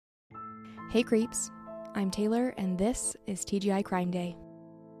Hey creeps, I'm Taylor and this is TGI Crime Day.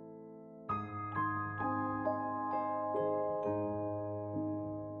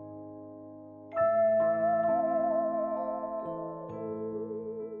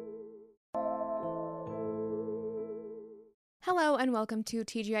 Hello and welcome to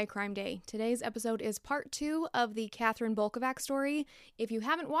TGI Crime Day. Today's episode is part 2 of the Kathryn Bolkovac story. If you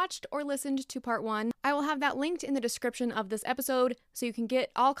haven't watched or listened to part 1, I will have that linked in the description of this episode so you can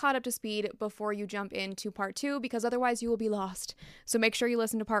get all caught up to speed before you jump into part 2, because otherwise you will be lost. So make sure you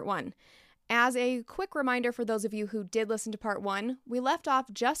listen to part 1. As a quick reminder for those of you who did listen to part 1, we left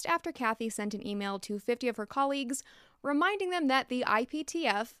off just after Kathy sent an email to 50 of her colleagues reminding them that the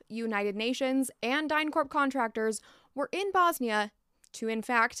IPTF, United Nations, and DynCorp contractors were in Bosnia to, in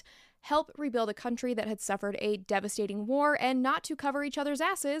fact, help rebuild a country that had suffered a devastating war and not to cover each other's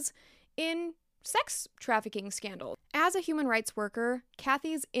asses in sex trafficking scandal. As a human rights worker,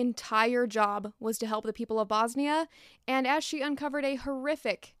 Kathy's entire job was to help the people of Bosnia, and as she uncovered a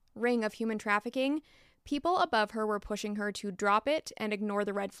horrific ring of human trafficking, people above her were pushing her to drop it and ignore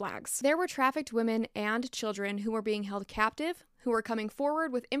the red flags. There were trafficked women and children who were being held captive, who were coming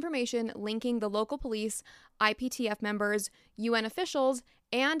forward with information linking the local police, IPTF members, UN officials,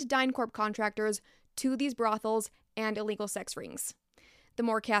 and DynCorp contractors to these brothels and illegal sex rings. The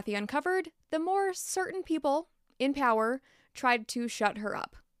more Kathy uncovered, the more certain people in power tried to shut her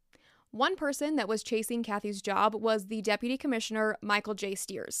up. One person that was chasing Kathy's job was the Deputy Commissioner, Michael J.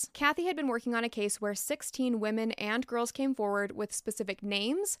 Steers. Kathy had been working on a case where 16 women and girls came forward with specific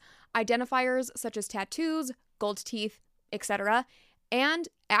names, identifiers such as tattoos, gold teeth, etc., and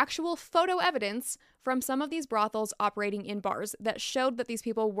actual photo evidence from some of these brothels operating in bars that showed that these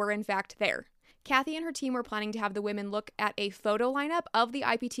people were in fact there. Kathy and her team were planning to have the women look at a photo lineup of the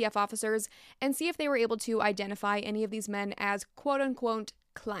IPTF officers and see if they were able to identify any of these men as quote-unquote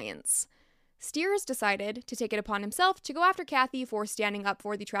clients. Steers decided to take it upon himself to go after Kathy for standing up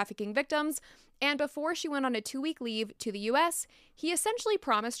for the trafficking victims, and before she went on a 2-week leave to the US, he essentially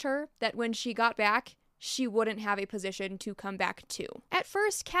promised her that when she got back, she wouldn't have a position to come back to. At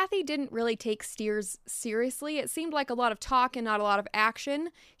first, Kathy didn't really take Steers seriously. It seemed like a lot of talk and not a lot of action.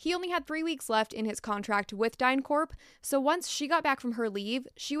 He only had 3 weeks left in his contract with DynCorp, so once she got back from her leave,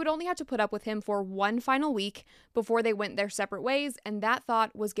 she would only have to put up with him for one final week before they went their separate ways, and that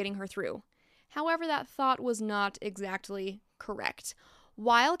thought was getting her through. However, that thought was not exactly correct.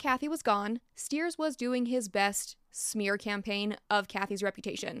 While Kathy was gone, Steers was doing his best smear campaign of Kathy's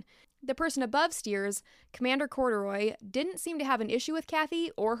reputation. The person above Steers, Commander Corduroy, didn't seem to have an issue with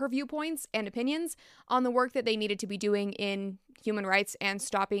Kathy or her viewpoints and opinions on the work that they needed to be doing in human rights and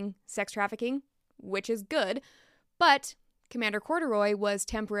stopping sex trafficking, which is good, but Commander Corduroy was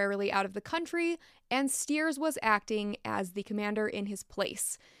temporarily out of the country, and Steers was acting as the commander in his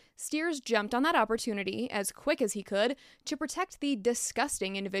place. Steers jumped on that opportunity as quick as he could to protect the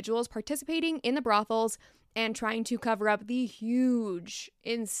disgusting individuals participating in the brothels and trying to cover up the huge,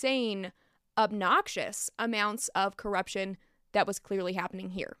 insane, obnoxious amounts of corruption that was clearly happening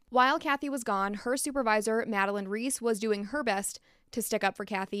here. While Kathy was gone, her supervisor, Madeline Reese, was doing her best to stick up for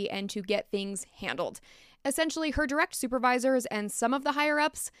Kathy and to get things handled. Essentially, her direct supervisors and some of the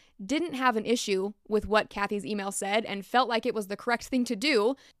higher-ups didn't have an issue with what Kathy's email said and felt like it was the correct thing to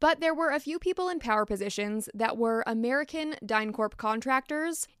do, but there were a few people in power positions that were American DynCorp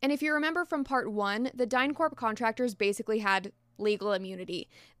contractors, and if you remember from part 1, the DynCorp contractors basically had legal immunity.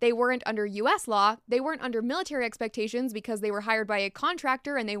 They weren't under US law, they weren't under military expectations because they were hired by a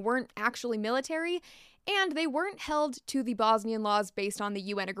contractor and they weren't actually military, and they weren't held to the Bosnian laws based on the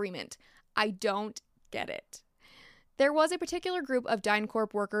UN agreement. I don't get it. There was a particular group of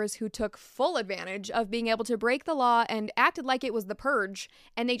DynCorp workers who took full advantage of being able to break the law and acted like it was the purge,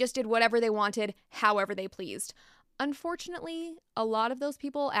 and they just did whatever they wanted, however they pleased. Unfortunately, a lot of those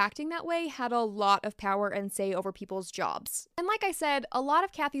people acting that way had a lot of power and say over people's jobs. And like I said, a lot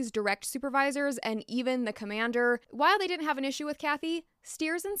of Kathy's direct supervisors and even the commander, while they didn't have an issue with Kathy,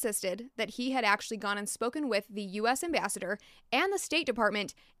 Steers insisted that he had actually gone and spoken with the US ambassador and the State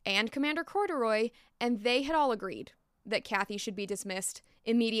Department and Commander Corduroy, and they had all agreed that Kathy should be dismissed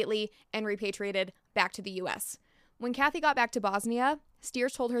immediately and repatriated back to the US. When Kathy got back to Bosnia,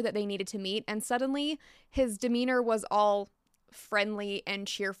 Steers told her that they needed to meet, and suddenly his demeanor was all friendly and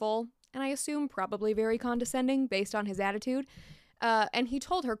cheerful, and I assume probably very condescending based on his attitude. And he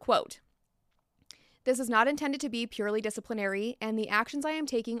told her, quote, "This is not intended to be purely disciplinary, and the actions I am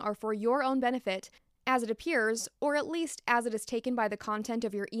taking are for your own benefit, as it appears, or at least as it is taken by the content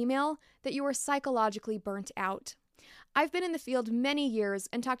of your email, that you are psychologically burnt out. I've been in the field many years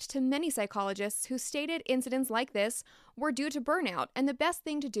and talked to many psychologists who stated incidents like this were due to burnout and the best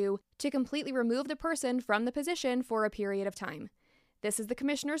thing to do to completely remove the person from the position for a period of time. This is the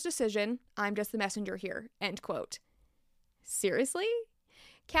commissioner's decision. I'm just the messenger here." End quote. Seriously?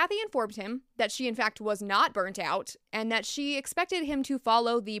 Kathy informed him that she in fact was not burnt out and that she expected him to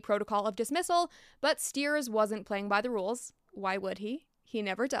follow the protocol of dismissal, but Steers wasn't playing by the rules. Why would he? He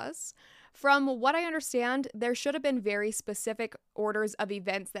never does. From what I understand, there should have been very specific orders of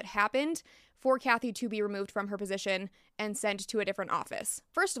events that happened for Kathy to be removed from her position and sent to a different office.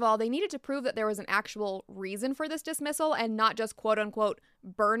 First of all, they needed to prove that there was an actual reason for this dismissal and not just quote-unquote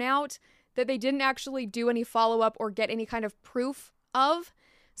burnout, that they didn't actually do any follow-up or get any kind of proof of.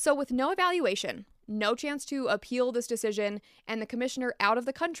 So with no evaluation, no chance to appeal this decision, and the commissioner out of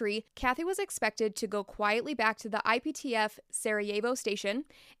the country, Kathy was expected to go quietly back to the IPTF Sarajevo station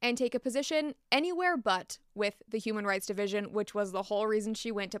and take a position anywhere but with the Human Rights Division, which was the whole reason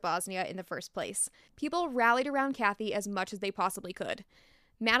she went to Bosnia in the first place. People rallied around Kathy as much as they possibly could.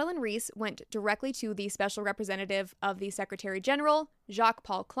 Madeleine Reese went directly to the special representative of the Secretary General,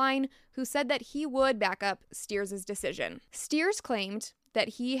 Jacques-Paul Klein, who said that he would back up Steers' decision. Steers claimed that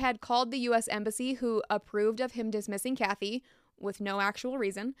he had called the U.S. Embassy, who approved of him dismissing Kathy with no actual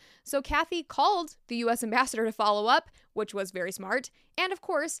reason. So Kathy called the U.S. ambassador to follow up, which was very smart. And of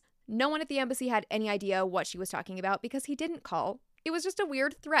course, no one at the embassy had any idea what she was talking about because he didn't call. It was just a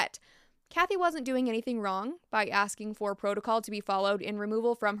weird threat. Kathy wasn't doing anything wrong by asking for protocol to be followed in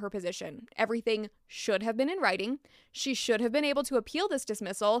removal from her position. Everything should have been in writing. She should have been able to appeal this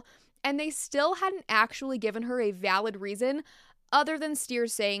dismissal, and they still hadn't actually given her a valid reason other than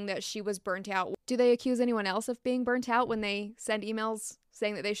Steers saying that she was burnt out. Do they accuse anyone else of being burnt out when they send emails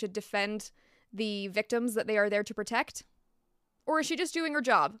saying that they should defend the victims that they are there to protect? Or is she just doing her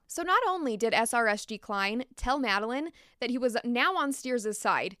job? So not only did SRSG Klein tell Madeleine that he was now on Steers'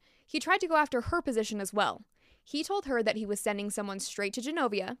 side, he tried to go after her position as well. He told her that he was sending someone straight to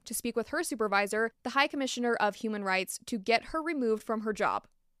Genovia to speak with her supervisor, the High Commissioner of Human Rights, to get her removed from her job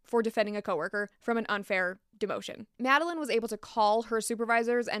for defending a coworker from an unfair demotion. Madeleine was able to call her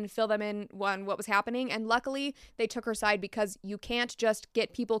supervisors and fill them in on what was happening, and luckily they took her side because you can't just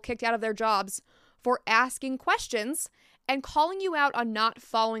get people kicked out of their jobs for asking questions and calling you out on not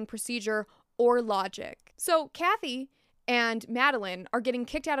following procedure or logic. So Kathy and Madeleine are getting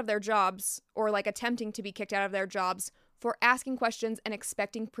kicked out of their jobs, or like attempting to be kicked out of their jobs, for asking questions and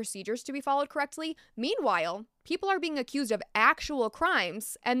expecting procedures to be followed correctly. Meanwhile, people are being accused of actual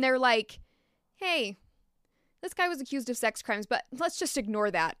crimes, and they're like, hey, this guy was accused of sex crimes, but let's just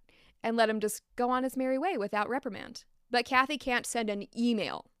ignore that and let him just go on his merry way without reprimand. But Kathy can't send an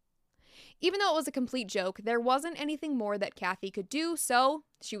email. Even though it was a complete joke, there wasn't anything more that Kathy could do, so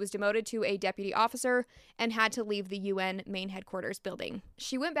she was demoted to a deputy officer and had to leave the UN main headquarters building.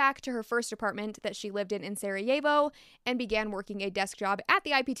 She went back to her first apartment that she lived in Sarajevo and began working a desk job at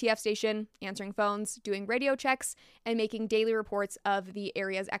the IPTF station, answering phones, doing radio checks, and making daily reports of the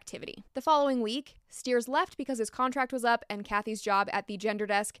area's activity. The following week, Steers left because his contract was up and Kathy's job at the gender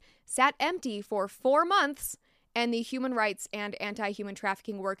desk sat empty for 4 months, and the human rights and anti-human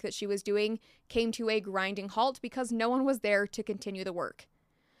trafficking work that she was doing came to a grinding halt because no one was there to continue the work.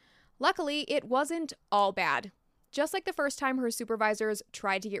 Luckily, it wasn't all bad. Just like the first time her supervisors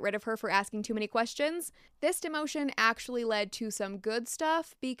tried to get rid of her for asking too many questions, this demotion actually led to some good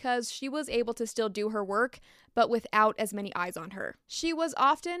stuff because she was able to still do her work, but without as many eyes on her. She was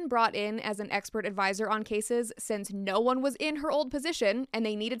often brought in as an expert advisor on cases since no one was in her old position and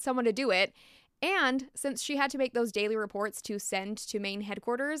they needed someone to do it. And since she had to make those daily reports to send to main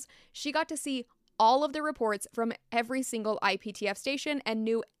headquarters, she got to see all of the reports from every single IPTF station and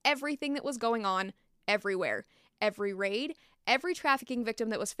knew everything that was going on everywhere. Every raid, every trafficking victim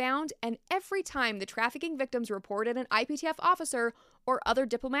that was found, and every time the trafficking victims reported an IPTF officer or other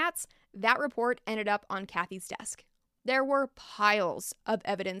diplomats, that report ended up on Kathy's desk. There were piles of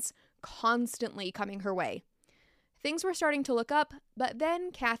evidence constantly coming her way. Things were starting to look up, but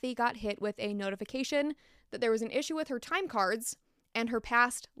then Kathy got hit with a notification that there was an issue with her time cards and her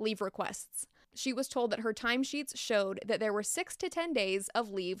past leave requests. She was told that her timesheets showed that there were 6 to 10 days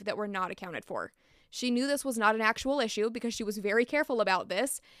of leave that were not accounted for. She knew this was not an actual issue because she was very careful about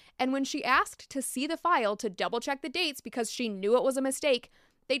this, and when she asked to see the file to double-check the dates because she knew it was a mistake,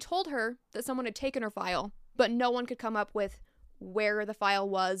 they told her that someone had taken her file, but no one could come up with where the file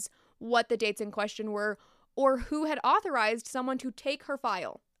was, what the dates in question were, or who had authorized someone to take her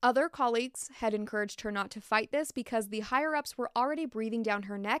file. Other colleagues had encouraged her not to fight this because the higher-ups were already breathing down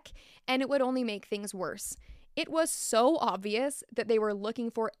her neck, and it would only make things worse. It was so obvious that they were looking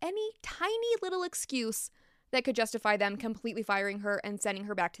for any tiny little excuse that could justify them completely firing her and sending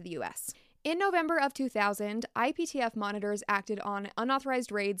her back to the US. In November of 2000, IPTF monitors acted on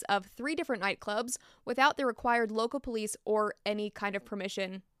unauthorized raids of 3 different nightclubs without the required local police or any kind of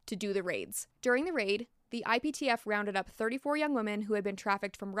permission to do the raids. During the raid, the IPTF rounded up 34 young women who had been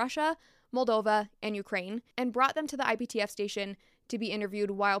trafficked from Russia, Moldova, and Ukraine, and brought them to the IPTF station to be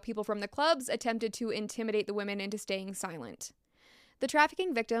interviewed while people from the clubs attempted to intimidate the women into staying silent. The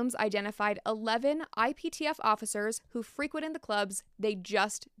trafficking victims identified 11 IPTF officers who frequented the clubs they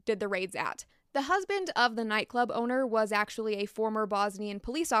just did the raids at. The husband of the nightclub owner was actually a former Bosnian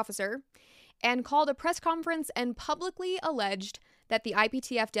police officer and called a press conference and publicly alleged that the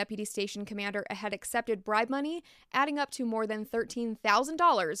IPTF deputy station commander had accepted bribe money, adding up to more than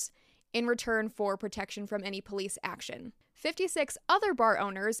 $13,000 in return for protection from any police action. 56 other bar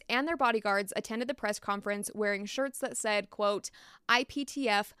owners and their bodyguards attended the press conference wearing shirts that said, quote,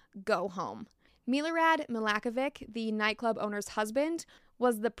 IPTF, go home. Milorad Milakovic, the nightclub owner's husband,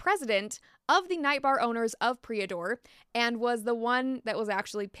 was the president of the night bar owners of Prijedor and was the one that was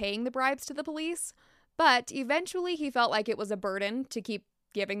actually paying the bribes to the police. But eventually he felt like it was a burden to keep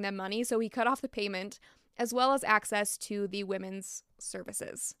giving them money, so he cut off the payment as well as access to the women's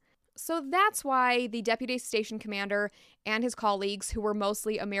services. So that's why the deputy station commander and his colleagues, who were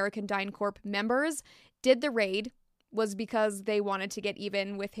mostly American DynCorp members, did the raid, was because they wanted to get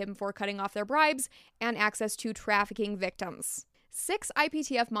even with him for cutting off their bribes and access to trafficking victims. 6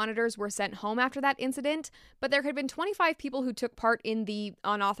 IPTF monitors were sent home after that incident, but there had been 25 people who took part in the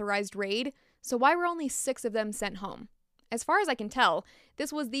unauthorized raid, so why were only 6 of them sent home? As far as I can tell,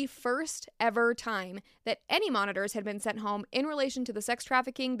 this was the first ever time that any monitors had been sent home in relation to the sex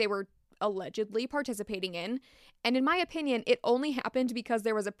trafficking they were allegedly participating in, and in my opinion, it only happened because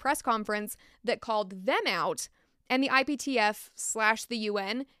there was a press conference that called them out, and the IPTF/the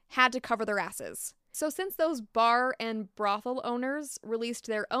UN had to cover their asses. So since those bar and brothel owners released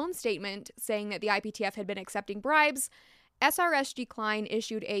their own statement saying that the IPTF had been accepting bribes, SRSG Klein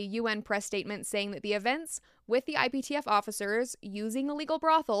issued a UN press statement saying that the events with the IPTF officers using illegal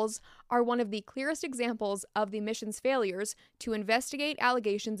brothels are one of the clearest examples of the mission's failures to investigate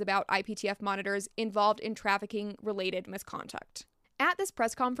allegations about IPTF monitors involved in trafficking-related misconduct. At this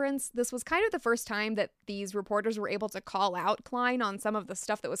press conference, this was kind of the first time that these reporters were able to call out Klein on some of the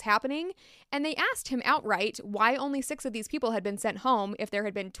stuff that was happening, and they asked him outright why only 6 of these people had been sent home if there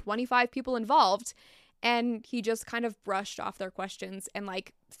had been 25 people involved, and he just kind of brushed off their questions and,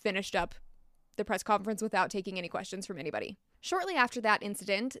 finished up the press conference without taking any questions from anybody. Shortly after that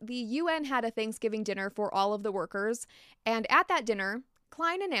incident, the UN had a Thanksgiving dinner for all of the workers, and at that dinner,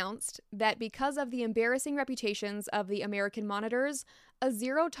 Klein announced that because of the embarrassing reputations of the American monitors, a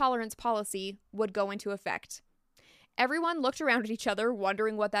zero-tolerance policy would go into effect. Everyone looked around at each other,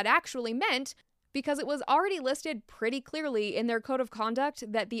 wondering what that actually meant, because it was already listed pretty clearly in their code of conduct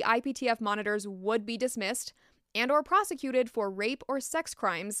that the IPTF monitors would be dismissed and or prosecuted for rape or sex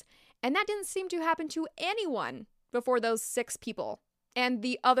crimes, and that didn't seem to happen to anyone before those 6 people. And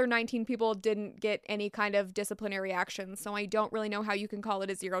the other 19 people didn't get any kind of disciplinary action, so I don't really know how you can call it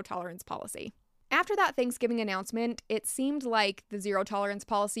a zero-tolerance policy. After that Thanksgiving announcement, it seemed like the zero-tolerance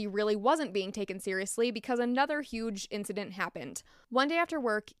policy really wasn't being taken seriously because another huge incident happened. One day after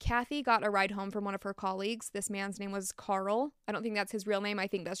work, Kathy got a ride home from one of her colleagues. This man's name was Carl. I don't think that's his real name. I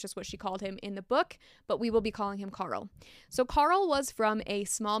think that's just what she called him in the book, but we will be calling him Carl. So Carl was from a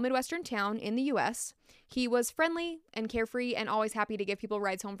small Midwestern town in the U.S. He was friendly and carefree and always happy to give people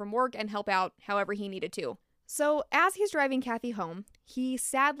rides home from work and help out however he needed to. So as he's driving Kathy home, he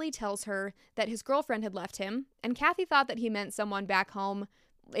sadly tells her that his girlfriend had left him, and Kathy thought that he meant someone back home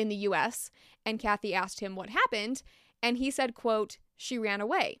in the US, and Kathy asked him what happened, and he said, quote, she ran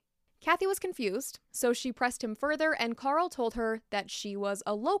away. Kathy was confused, so she pressed him further, and Carl told her that she was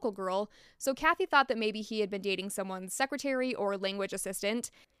a local girl, so Kathy thought that maybe he had been dating someone's secretary or language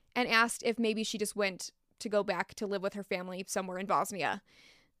assistant, and asked if maybe she just went to go back to live with her family somewhere in Bosnia.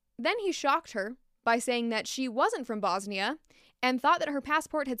 Then he shocked her by saying that she wasn't from Bosnia and thought that her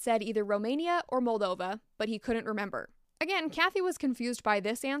passport had said either Romania or Moldova, but he couldn't remember. Again, Kathy was confused by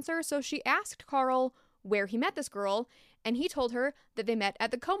this answer, so she asked Carl where he met this girl, and he told her that they met at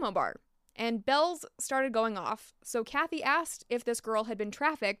the Como bar. And bells started going off, so Kathy asked if this girl had been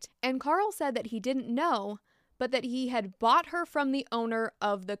trafficked, and Carl said that he didn't know, but that he had bought her from the owner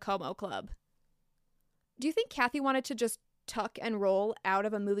of the Como club. Do you think Kathy wanted to just tuck and roll out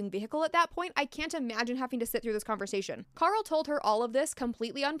of a moving vehicle at that point. I can't imagine having to sit through this conversation. Carl told her all of this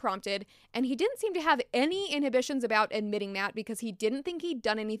completely unprompted, and he didn't seem to have any inhibitions about admitting that because he didn't think he'd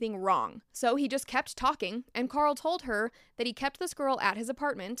done anything wrong. So he just kept talking, and Carl told her that he kept this girl at his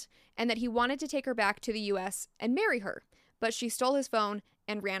apartment and that he wanted to take her back to the US and marry her, but she stole his phone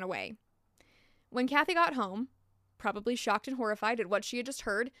and ran away. When Kathy got home, probably shocked and horrified at what she had just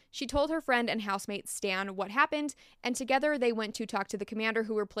heard, she told her friend and housemate Stan what happened, and together they went to talk to the commander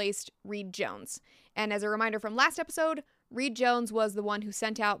who replaced Reed Jones. And as a reminder from last episode, Reed Jones was the one who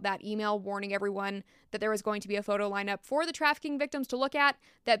sent out that email warning everyone that there was going to be a photo lineup for the trafficking victims to look at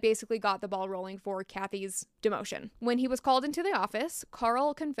that basically got the ball rolling for Kathy's demotion. When he was called into the office,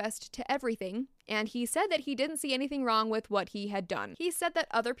 Carl confessed to everything, and he said that he didn't see anything wrong with what he had done. He said that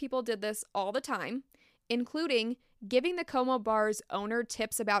other people did this all the time, including giving the Como bar's owner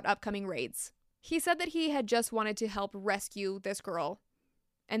tips about upcoming raids. He said that he had just wanted to help rescue this girl,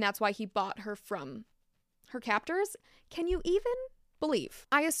 and that's why he bought her from her captors. Can you even believe?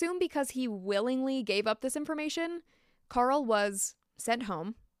 I assume because he willingly gave up this information, Carl was sent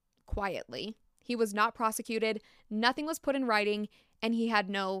home quietly. He was not prosecuted, nothing was put in writing, and he had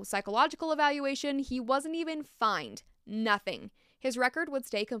no psychological evaluation. He wasn't even fined. Nothing. His record would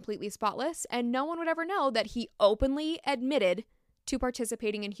stay completely spotless, and no one would ever know that he openly admitted to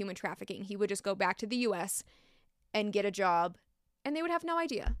participating in human trafficking. He would just go back to the US and get a job, and they would have no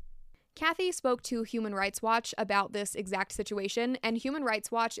idea. Kathy spoke to Human Rights Watch about this exact situation, and Human Rights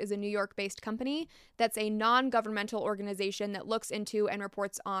Watch is a New York-based company that's a non-governmental organization that looks into and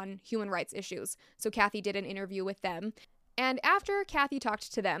reports on human rights issues. So Kathy did an interview with them. And after Kathy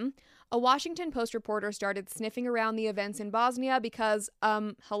talked to them, a Washington Post reporter started sniffing around the events in Bosnia because,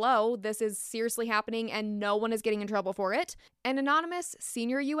 hello, this is seriously happening and no one is getting in trouble for it. An anonymous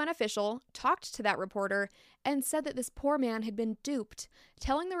senior UN official talked to that reporter and said that this poor man had been duped,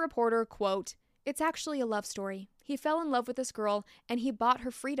 telling the reporter, quote, "It's actually a love story. He fell in love with this girl and he bought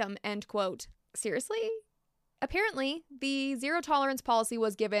her freedom," end quote. Seriously? Apparently, the zero tolerance policy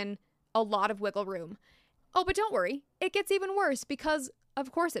was given a lot of wiggle room. Oh, but don't worry, it gets even worse because, of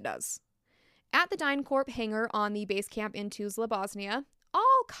course it does. At the DynCorp hangar on the base camp in Tuzla, Bosnia,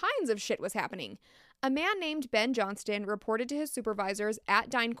 all kinds of shit was happening. A man named Ben Johnston reported to his supervisors at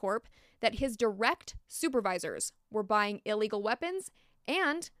DynCorp that his direct supervisors were buying illegal weapons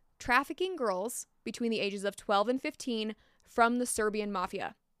and trafficking girls between the ages of 12 and 15 from the Serbian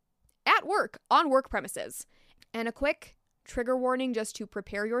mafia. At work, on work premises. And a quick trigger warning just to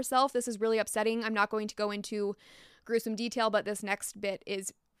prepare yourself. This is really upsetting. I'm not going to go into gruesome detail, but this next bit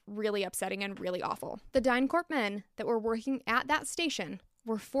is really upsetting and really awful. The DynCorp men that were working at that station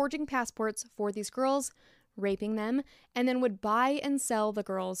were forging passports for these girls, raping them, and then would buy and sell the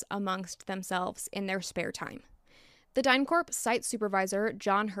girls amongst themselves in their spare time. The DynCorp site supervisor,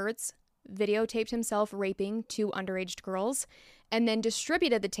 John Hertz, videotaped himself raping two underage girls and then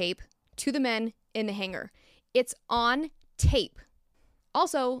distributed the tape to the men in the hangar. It's on tape.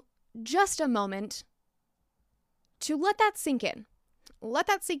 Also, just a moment to let that sink in. Let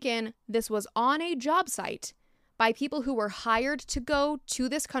that sink in. This was on a job site by people who were hired to go to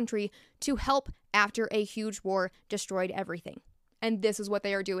this country to help after a huge war destroyed everything. And this is what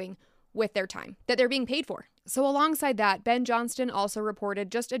they are doing with their time that they're being paid for. So alongside that, Ben Johnston also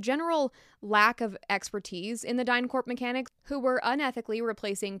reported just a general lack of expertise in the DynCorp mechanics who were unethically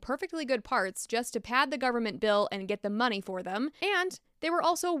replacing perfectly good parts just to pad the government bill and get the money for them. And they were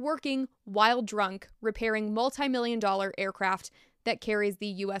also working while drunk, repairing multi-million-dollar aircraft that carries the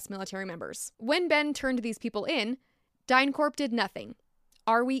US military members. When Ben turned these people in, DynCorp did nothing.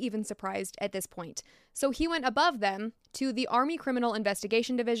 Are we even surprised at this point? So he went above them to the Army Criminal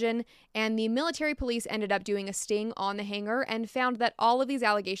Investigation Division, and the military police ended up doing a sting on the hangar and found that all of these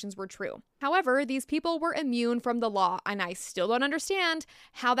allegations were true. However, these people were immune from the law, and I still don't understand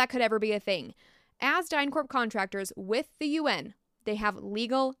how that could ever be a thing. As DynCorp contractors with the UN, they have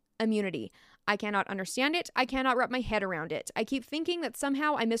legal immunity. I cannot understand it. I cannot wrap my head around it. I keep thinking that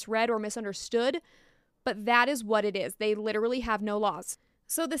somehow I misread or misunderstood, but that is what it is. They literally have no laws.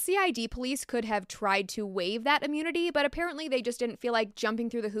 So the CID police could have tried to waive that immunity, but apparently they just didn't feel like jumping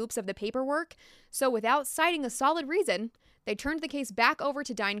through the hoops of the paperwork. So without citing a solid reason, they turned the case back over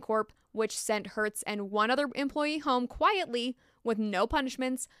to DynCorp, which sent Hertz and one other employee home quietly with no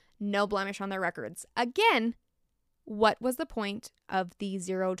punishments, no blemish on their records. Again, what was the point of the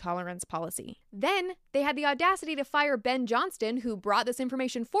zero tolerance policy? Then they had the audacity to fire Ben Johnston, who brought this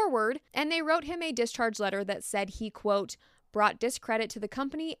information forward, and they wrote him a discharge letter that said he, quote, brought discredit to the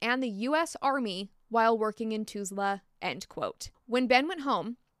company and the U.S. Army while working in Tuzla, end quote. When Ben went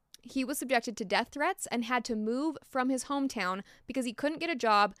home, he was subjected to death threats and had to move from his hometown because he couldn't get a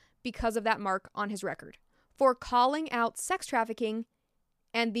job because of that mark on his record for calling out sex trafficking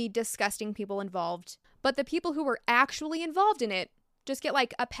and the disgusting people involved. But the people who were actually involved in it just get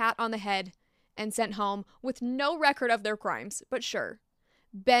like a pat on the head and sent home with no record of their crimes. But sure,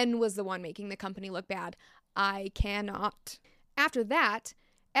 Ben was the one making the company look bad. I cannot. After that,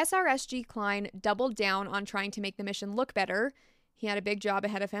 SRSG Klein doubled down on trying to make the mission look better. He had a big job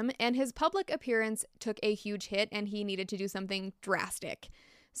ahead of him, and his public appearance took a huge hit, and he needed to do something drastic.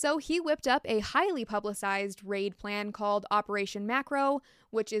 So he whipped up a highly publicized raid plan called Operation Macro,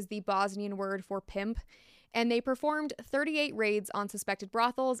 which is the Bosnian word for pimp, and they performed 38 raids on suspected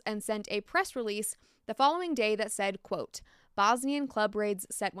brothels and sent a press release the following day that said, quote, "Bosnian club raids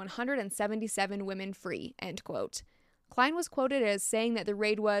set 177 women free," end quote. Klein was quoted as saying that the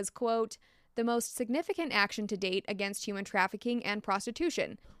raid was, quote, "the most significant action to date against human trafficking and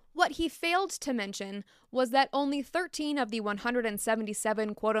prostitution." What he failed to mention was that only 13 of the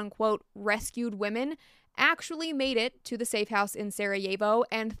 177 quote-unquote rescued women actually made it to the safe house in Sarajevo,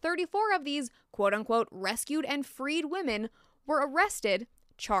 and 34 of these quote-unquote rescued and freed women were arrested,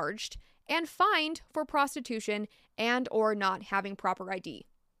 charged, and fined for prostitution and or not having proper ID.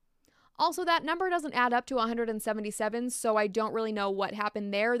 Also, that number doesn't add up to 177, so I don't really know what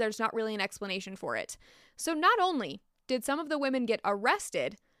happened there. There's not really an explanation for it. So not only did some of the women get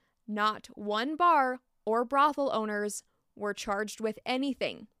arrested, not one bar or brothel owners were charged with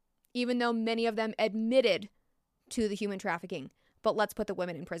anything, even though many of them admitted to the human trafficking. But let's put the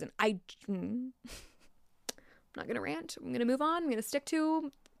women in prison. I'm not going to rant. I'm going to move on. I'm going to stick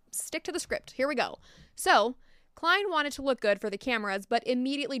to the script. Here we go. So Klein wanted to look good for the cameras, but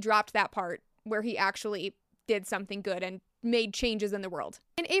immediately dropped that part where he actually did something good and made changes in the world.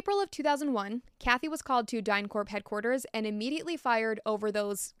 In April of 2001, Kathy was called to DynCorp headquarters and immediately fired over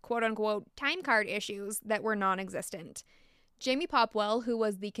those quote-unquote time card issues that were non-existent. Jamie Popwell, who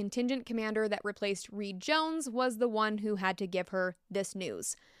was the contingent commander that replaced Reed Jones, was the one who had to give her this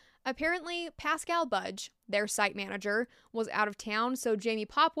news. Apparently, Pascal Budge, their site manager, was out of town, so Jamie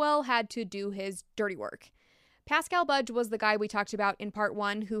Popwell had to do his dirty work. Pascal Budge was the guy we talked about in part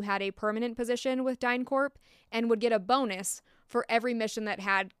 1 who had a permanent position with DynCorp and would get a bonus for every mission that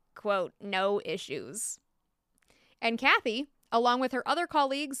had, quote, no issues. And Kathy, along with her other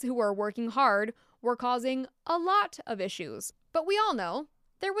colleagues who were working hard, were causing a lot of issues. But we all know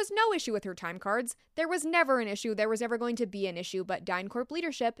there was no issue with her time cards. There was never an issue. There was never going to be an issue, but DynCorp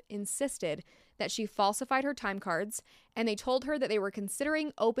leadership insisted that she falsified her time cards, and they told her that they were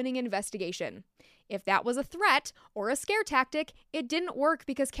considering opening an investigation. If that was a threat or a scare tactic, it didn't work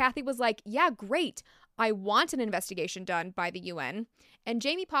because Kathy was like, yeah, great. I want an investigation done by the UN. And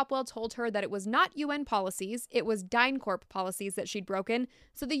Jamie Popwell told her that it was not UN policies, it was DynCorp policies that she'd broken,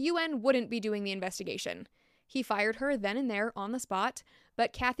 so the UN wouldn't be doing the investigation. He fired her then and there on the spot,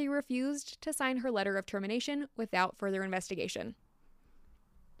 but Kathy refused to sign her letter of termination without further investigation.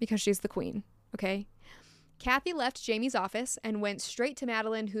 Because she's the queen, okay? Kathy left Jamie's office and went straight to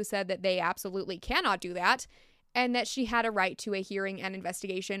Madeline, who said that they absolutely cannot do that, and that she had a right to a hearing and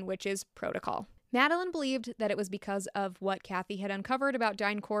investigation, which is protocol. Madeline believed that it was because of what Kathy had uncovered about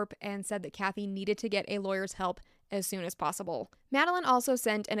DynCorp and said that Kathy needed to get a lawyer's help as soon as possible. Madeline also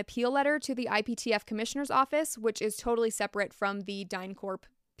sent an appeal letter to the IPTF Commissioner's Office, which is totally separate from the DynCorp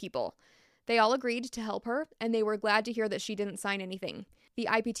people. They all agreed to help her, and they were glad to hear that she didn't sign anything. The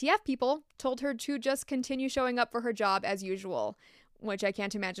IPTF people told her to just continue showing up for her job as usual, which I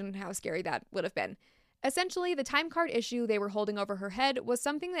can't imagine how scary that would have been. Essentially, the time card issue they were holding over her head was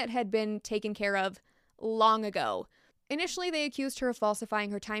something that had been taken care of long ago. Initially, they accused her of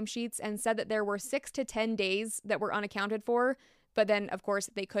falsifying her timesheets and said that there were 6 to 10 days that were unaccounted for, but then, of course,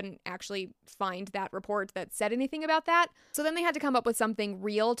 they couldn't actually find that report that said anything about that. So then they had to come up with something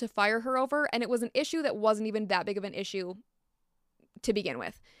real to fire her over, and it was an issue that wasn't even that big of an issue to begin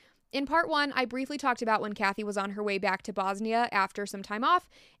with. In part 1, I briefly talked about when Kathy was on her way back to Bosnia after some time off,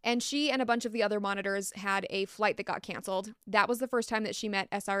 and she and a bunch of the other monitors had a flight that got canceled. That was the first time that she met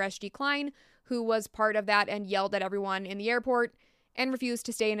SRSG Klein, who was part of that and yelled at everyone in the airport and refused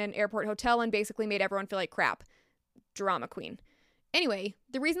to stay in an airport hotel and basically made everyone feel like crap. Drama queen. Anyway,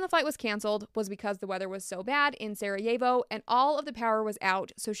 the reason the flight was canceled was because the weather was so bad in Sarajevo and all of the power was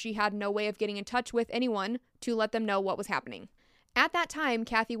out, so she had no way of getting in touch with anyone to let them know what was happening. At that time,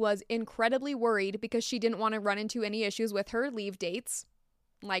 Kathy was incredibly worried because she didn't want to run into any issues with her leave dates,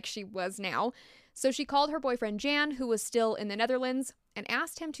 like she was now. So she called her boyfriend Jan, who was still in the Netherlands, and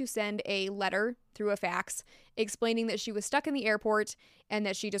asked him to send a letter through a fax explaining that she was stuck in the airport and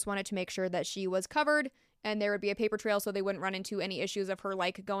that she just wanted to make sure that she was covered and there would be a paper trail so they wouldn't run into any issues of her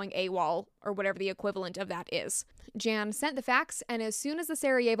like going AWOL or whatever the equivalent of that is. Jan sent the fax, and as soon as the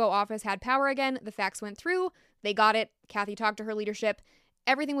Sarajevo office had power again, the fax went through, they got it, Kathy talked to her leadership,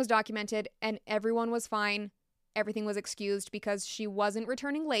 everything was documented, and everyone was fine. Everything was excused because she wasn't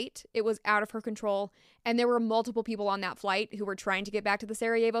returning late, it was out of her control, and there were multiple people on that flight who were trying to get back to the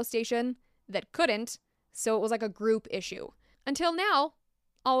Sarajevo station that couldn't, so it was like a group issue. Until now,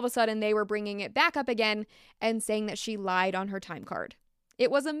 all of a sudden they were bringing it back up again and saying that she lied on her time card.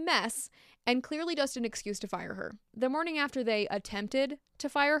 It was a mess and clearly just an excuse to fire her. The morning after they attempted to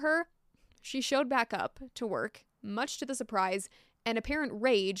fire her, she showed back up to work, much to the surprise and apparent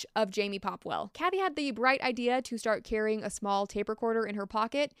rage of Jamie Popwell. Kathy had the bright idea to start carrying a small tape recorder in her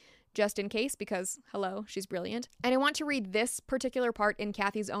pocket, just in case, because, hello, she's brilliant. And I want to read this particular part in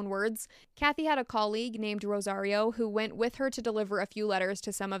Kathy's own words. Kathy had a colleague named Rosario who went with her to deliver a few letters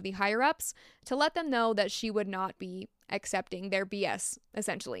to some of the higher-ups to let them know that she would not be accepting their BS,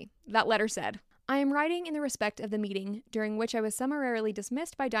 essentially. That letter said, I am writing in the respect of the meeting during which I was summarily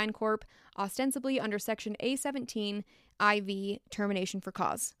dismissed by DynCorp, ostensibly under Section A17 IV, termination for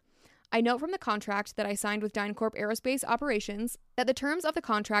cause. I note from the contract that I signed with DynCorp Aerospace Operations that the terms of the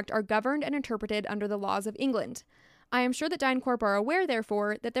contract are governed and interpreted under the laws of England. I am sure that DynCorp are aware,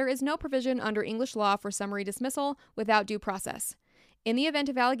 therefore, that there is no provision under English law for summary dismissal without due process. In the event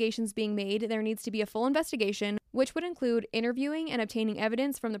of allegations being made, there needs to be a full investigation, which would include interviewing and obtaining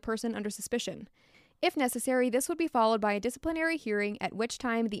evidence from the person under suspicion. If necessary, this would be followed by a disciplinary hearing, at which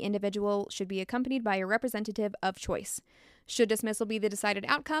time the individual should be accompanied by a representative of choice. Should dismissal be the decided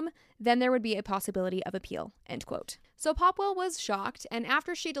outcome, then there would be a possibility of appeal." End quote. So Popwell was shocked, and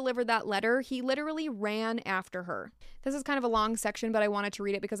after she delivered that letter, he literally ran after her. This is kind of a long section, but I wanted to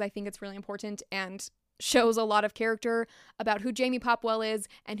read it because I think it's really important and shows a lot of character about who Jamie Popwell is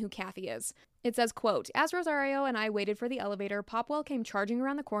and who Kathy is. It says, quote, "As Rosario and I waited for the elevator, Popwell came charging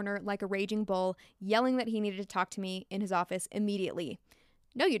around the corner like a raging bull, yelling that he needed to talk to me in his office immediately.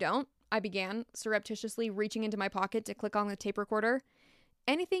 No, you don't, I began, surreptitiously reaching into my pocket to click on the tape recorder.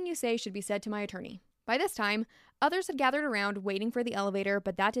 Anything you say should be said to my attorney. By this time, others had gathered around waiting for the elevator,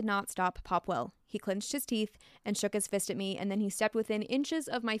 but that did not stop Popwell. He clenched his teeth and shook his fist at me, and then he stepped within inches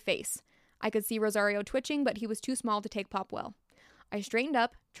of my face. I could see Rosario twitching, but he was too small to take Popwell. I straightened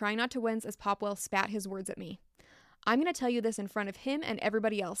up, trying not to wince as Popwell spat his words at me. I'm going to tell you this in front of him and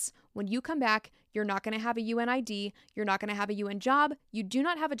everybody else. When you come back, you're not going to have a UN ID, you're not going to have a UN job, you do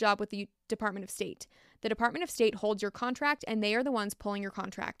not have a job with the Department of State. The Department of State holds your contract, and they are the ones pulling your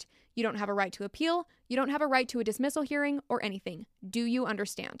contract. You don't have a right to appeal, you don't have a right to a dismissal hearing, or anything. Do you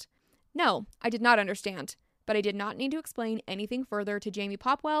understand?" No, I did not understand, but I did not need to explain anything further to Jamie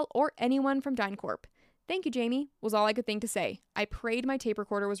Popwell or anyone from DynCorp. "Thank you, Jamie," was all I could think to say. I prayed my tape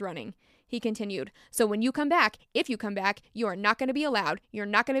recorder was running. He continued, "So when you come back, if you come back, you are not going to be allowed. You're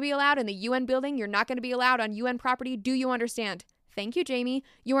not going to be allowed in the UN building. You're not going to be allowed on UN property. Do you understand?" "Thank you, Jamie.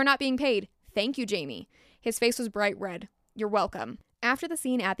 You are not being paid." "Thank you, Jamie." His face was bright red. "You're welcome." After the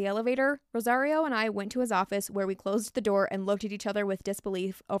scene at the elevator, Rosario and I went to his office, where we closed the door and looked at each other with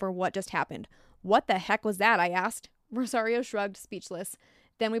disbelief over what just happened. "What the heck was that?" I asked. Rosario shrugged, speechless.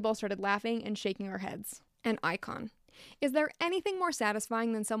 Then we both started laughing and shaking our heads. An icon. Is there anything more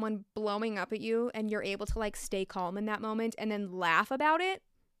satisfying than someone blowing up at you and you're able to stay calm in that moment and then laugh about it?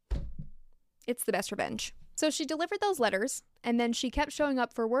 It's the best revenge. So she delivered those letters, and then she kept showing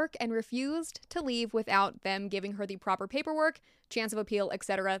up for work and refused to leave without them giving her the proper paperwork, chance of appeal,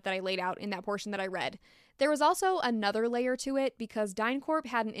 etc. that I laid out in that portion that I read. There was also another layer to it because DynCorp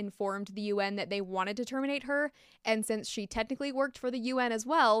hadn't informed the UN that they wanted to terminate her, and since she technically worked for the UN as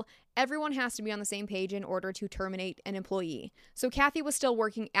well, everyone has to be on the same page in order to terminate an employee. So Kathy was still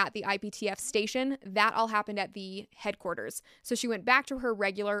working at the IPTF station. That all happened at the headquarters. So she went back to her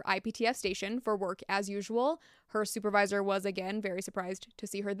regular IPTF station for work as usual. Her supervisor was again very surprised to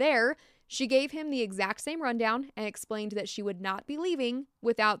see her there. She gave him the exact same rundown and explained that she would not be leaving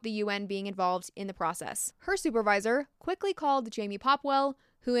without the UN being involved in the process. Her supervisor quickly called Jamie Popwell,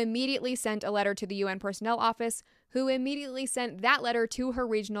 who immediately sent a letter to the UN Personnel Office, who immediately sent that letter to her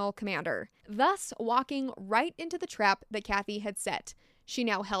regional commander, thus walking right into the trap that Kathy had set. She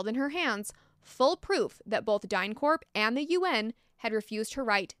now held in her hands full proof that both DynCorp and the UN had refused her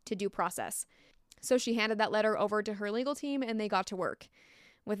right to due process. So she handed that letter over to her legal team, and they got to work.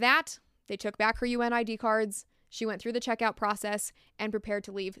 With that, they took back her UN ID cards, she went through the checkout process, and prepared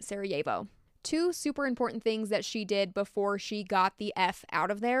to leave Sarajevo. Two super important things that she did before she got the F out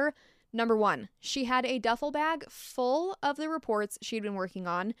of there. Number one, she had a duffel bag full of the reports she'd been working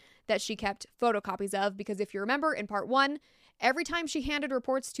on that she kept photocopies of, because if you remember in part one, Every time she handed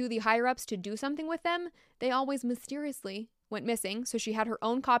reports to the higher-ups to do something with them, they always mysteriously went missing, so she had her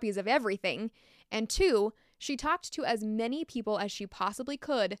own copies of everything. And 2, she talked to as many people as she possibly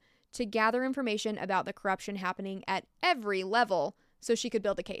could to gather information about the corruption happening at every level so she could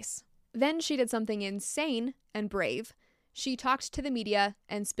build a case. Then she did something insane and brave. She talked to the media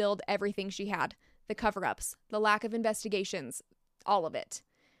and spilled everything she had. The cover-ups, the lack of investigations, all of it.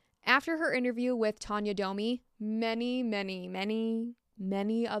 After her interview with Tanya Domi, many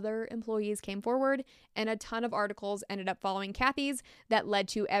other employees came forward, and a ton of articles ended up following Kathy's that led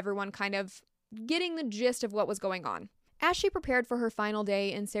to everyone kind of getting the gist of what was going on. As she prepared for her final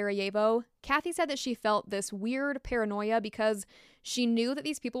day in Sarajevo, Kathy said that she felt this weird paranoia because she knew that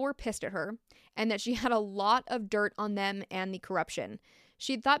these people were pissed at her and that she had a lot of dirt on them and the corruption.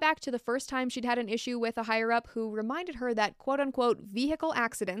 She'd thought back to the first time she'd had an issue with a higher-up who reminded her that quote-unquote vehicle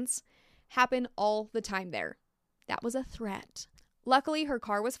accidents happen all the time there. That was a threat. Luckily, her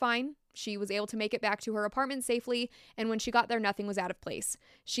car was fine. She was able to make it back to her apartment safely, and when she got there, nothing was out of place.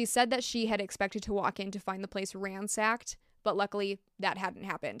 She said that she had expected to walk in to find the place ransacked, but luckily, that hadn't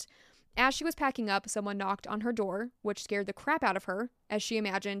happened. As she was packing up, someone knocked on her door, which scared the crap out of her, as she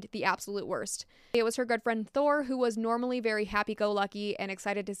imagined the absolute worst. It was her good friend Thor, who was normally very happy-go-lucky and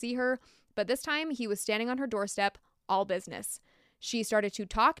excited to see her, but this time he was standing on her doorstep, all business. She started to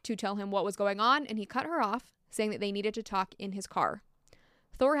talk to tell him what was going on, and he cut her off, saying that they needed to talk in his car.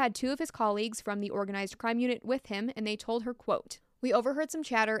 Thor had 2 of his colleagues from the organized crime unit with him, and they told her, quote, "We overheard some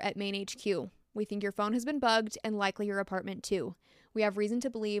chatter at main HQ. We think your phone has been bugged and likely your apartment too. We have reason to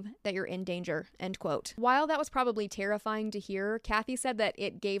believe that you're in danger," end quote. While that was probably terrifying to hear, Kathy said that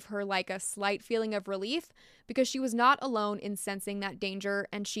it gave her like a slight feeling of relief because she was not alone in sensing that danger,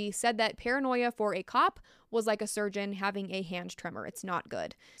 and she said that paranoia for a cop was like a surgeon having a hand tremor. It's not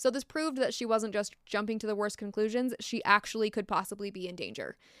good. So this proved that she wasn't just jumping to the worst conclusions, she actually could possibly be in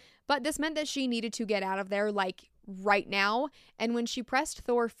danger. But this meant that she needed to get out of there, like, right now, and when she pressed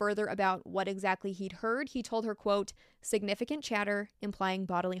Thor further about what exactly he'd heard, he told her, quote, "significant chatter implying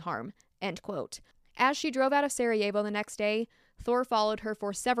bodily harm," end quote. As she drove out of Sarajevo the next day, Thor followed her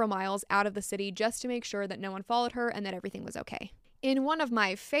for several miles out of the city just to make sure that no one followed her and that everything was okay. In one of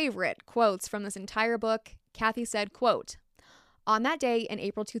my favorite quotes from this entire book, Kathy said, quote, "On that day in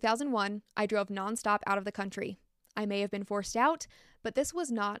April 2001, I drove nonstop out of the country. I may have been forced out, but this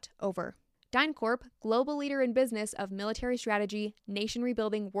was not over. DynCorp, global leader in business of military strategy, nation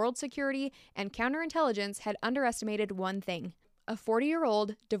rebuilding, world security, and counterintelligence, had underestimated one thing: a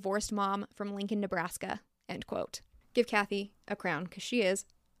 40-year-old divorced mom from Lincoln, Nebraska," end quote. Give Kathy a crown, because she is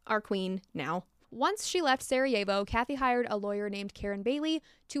our queen now. Once she left Sarajevo, Kathy hired a lawyer named Karen Bailey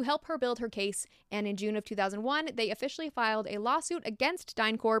to help her build her case, and in June of 2001, they officially filed a lawsuit against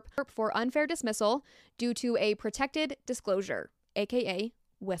DynCorp for unfair dismissal due to a protected disclosure, aka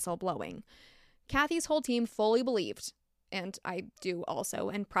whistleblowing. Kathy's whole team fully believed, and I do also,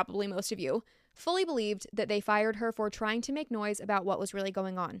 and probably most of you, fully believed that they fired her for trying to make noise about what was really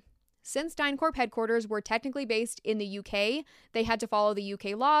going on. Since DynCorp headquarters were technically based in the UK, they had to follow the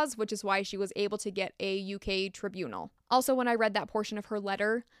UK laws, which is why she was able to get a UK tribunal. Also, when I read that portion of her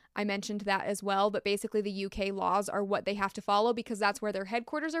letter, I mentioned that as well, but basically the UK laws are what they have to follow because that's where their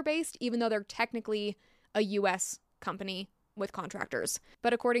headquarters are based, even though they're technically a US company with contractors.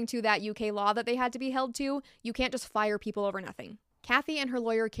 But according to that UK law that they had to be held to, you can't just fire people over nothing. Kathy and her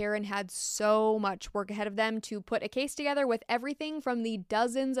lawyer Karen had so much work ahead of them to put a case together with everything from the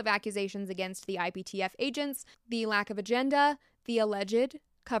dozens of accusations against the IPTF agents, the lack of agenda, the alleged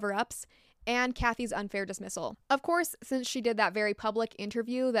cover-ups, and Kathy's unfair dismissal. Of course, since she did that very public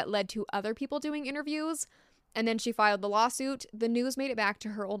interview that led to other people doing interviews, and then she filed the lawsuit, the news made it back to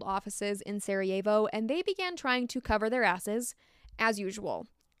her old offices in Sarajevo, and they began trying to cover their asses, as usual.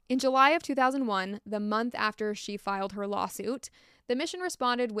 In July of 2001, the month after she filed her lawsuit, the mission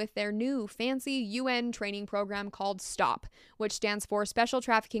responded with their new fancy UN training program called STOP, which stands for Special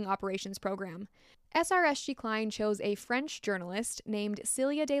Trafficking Operations Program. SRSG Klein chose a French journalist named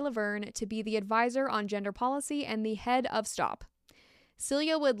Celia de Laverne to be the advisor on gender policy and the head of STOP.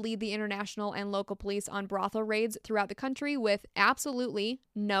 Celia would lead the international and local police on brothel raids throughout the country with absolutely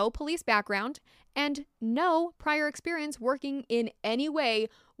no police background and no prior experience working in any way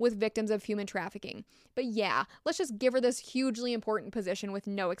with victims of human trafficking. But yeah, let's just give her this hugely important position with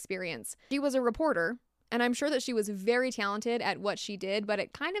no experience. She was a reporter, and I'm sure that she was very talented at what she did, but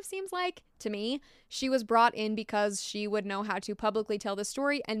it kind of seems like, to me, she was brought in because she would know how to publicly tell the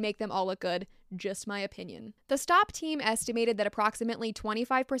story and make them all look good. Just my opinion. The STOP team estimated that approximately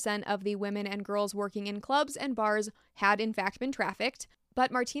 25% of the women and girls working in clubs and bars had in fact been trafficked.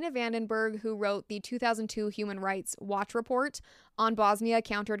 But Martina Vandenberg, who wrote the 2002 Human Rights Watch report on Bosnia,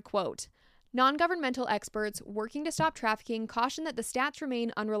 countered, quote, "Non-governmental experts working to stop trafficking caution that the stats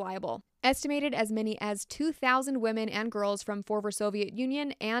remain unreliable. Estimated as many as 2,000 women and girls from former Soviet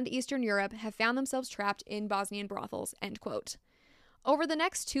Union and Eastern Europe have found themselves trapped in Bosnian brothels," end quote. Over the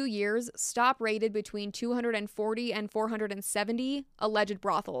next 2 years, STOP raided between 240 and 470 alleged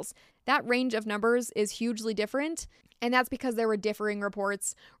brothels. That range of numbers is hugely different, and that's because there were differing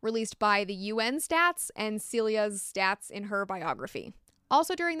reports released by the UN stats and Celia's stats in her biography.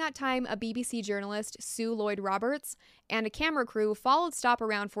 Also during that time, a BBC journalist, Sue Lloyd-Roberts, and a camera crew followed STOP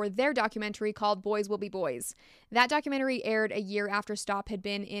around for their documentary called Boys Will Be Boys. That documentary aired a year after STOP had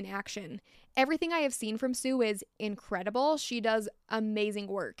been in action. Everything I have seen from Sue is incredible. She does amazing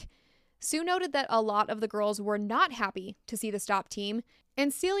work. Sue noted that a lot of the girls were not happy to see the STOP team,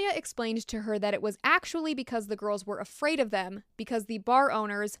 and Celia explained to her that it was actually because the girls were afraid of them, because the bar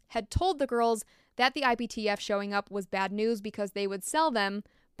owners had told the girls that the IPTF showing up was bad news because they would sell them,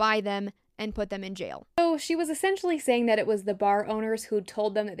 buy them, and put them in jail. So she was essentially saying that it was the bar owners who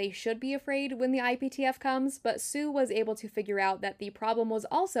told them that they should be afraid when the IPTF comes, but Sue was able to figure out that the problem was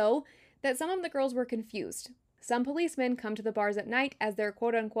also that some of the girls were confused. Some policemen come to the bars at night as their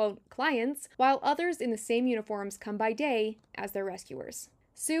quote-unquote clients, while others in the same uniforms come by day as their rescuers.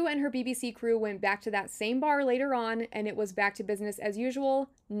 Sue and her BBC crew went back to that same bar later on, and it was back to business as usual.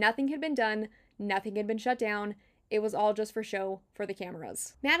 Nothing had been done. Nothing had been shut down. It was all just for show for the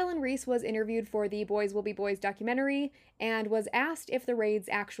cameras. Madeline Reese was interviewed for the Boys Will Be Boys documentary and was asked if the raids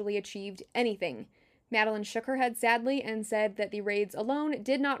actually achieved anything. Madeline shook her head sadly and said that the raids alone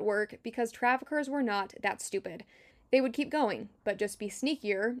did not work because traffickers were not that stupid. They would keep going, but just be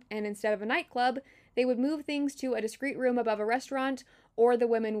sneakier, and instead of a nightclub, they would move things to a discreet room above a restaurant, or the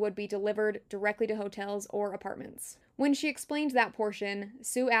women would be delivered directly to hotels or apartments. When she explained that portion,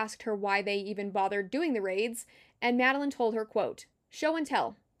 Sue asked her why they even bothered doing the raids, and Madeline told her, quote, "Show and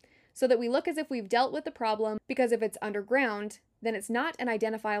tell, so that we look as if we've dealt with the problem, because if it's underground, then it's not an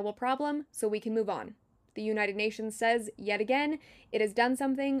identifiable problem, so we can move on. The United Nations says, yet again, it has done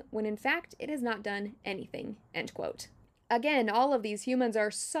something when in fact it has not done anything," end quote. Again, all of these humans are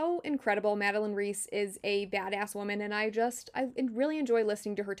so incredible. Madeline Reese is a badass woman, and I really enjoy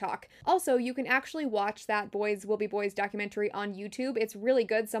listening to her talk. Also, you can actually watch that Boys Will Be Boys documentary on YouTube. It's really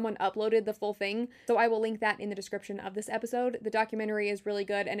good. Someone uploaded the full thing, so I will link that in the description of this episode. The documentary is really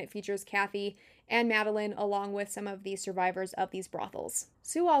good, and it features Kathy and Madeline along with some of the survivors of these brothels.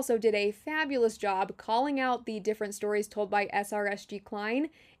 Sue also did a fabulous job calling out the different stories told by SRSG Klein,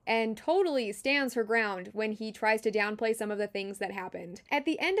 and totally stands her ground when he tries to downplay some of the things that happened. At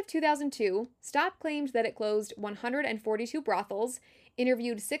the end of 2002, STOP claimed that it closed 142 brothels,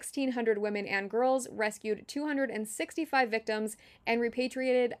 interviewed 1,600 women and girls, rescued 265 victims, and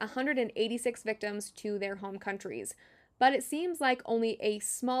repatriated 186 victims to their home countries. But it seems like only a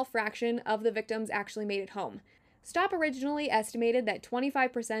small fraction of the victims actually made it home. STOP originally estimated that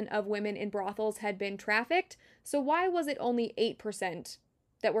 25% of women in brothels had been trafficked, so why was it only 8%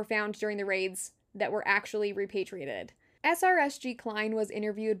 that were found during the raids that were actually repatriated? SRSG Klein was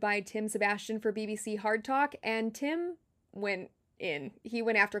interviewed by Tim Sebastian for BBC Hard Talk, and Tim went in. He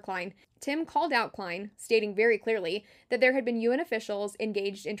went after Klein. Tim called out Klein, stating very clearly that there had been UN officials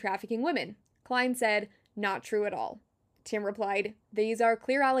engaged in trafficking women. Klein said, "Not true at all." Tim replied, "These are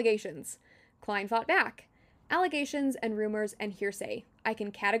clear allegations." Klein fought back. "Allegations and rumors and hearsay. I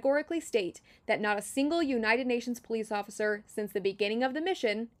can categorically state that not a single United Nations police officer since the beginning of the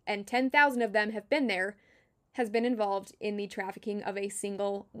mission, and 10,000 of them have been there, has been involved in the trafficking of a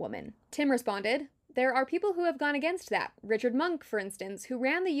single woman." Tim responded, "There are people who have gone against that. Richard Monk, for instance, who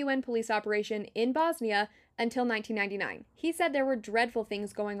ran the UN police operation in Bosnia until 1999. He said there were dreadful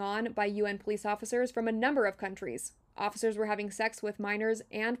things going on by UN police officers from a number of countries. Officers were having sex with minors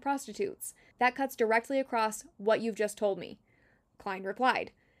and prostitutes. That cuts directly across what you've just told me." Klein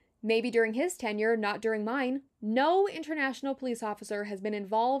replied, "Maybe during his tenure, not during mine. No international police officer has been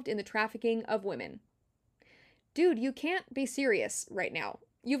involved in the trafficking of women." Dude, you can't be serious right now.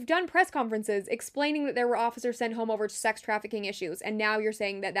 You've done press conferences explaining that there were officers sent home over sex trafficking issues, and now you're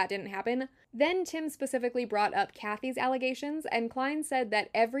saying that that didn't happen? Then Tim specifically brought up Kathy's allegations, and Klein said that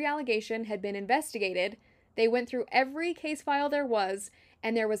every allegation had been investigated. They went through every case file there was,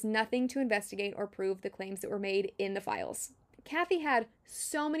 and there was nothing to investigate or prove the claims that were made in the files. Kathy had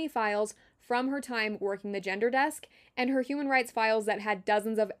so many files from her time working the gender desk, and her human rights files that had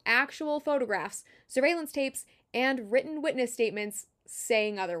dozens of actual photographs, surveillance tapes, and written witness statements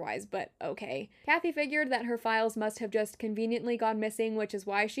saying otherwise, but okay. Kathy figured that her files must have just conveniently gone missing, which is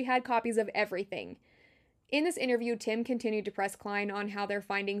why she had copies of everything. In this interview, Tim continued to press Klein on how their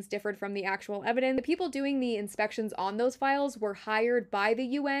findings differed from the actual evidence. The people doing the inspections on those files were hired by the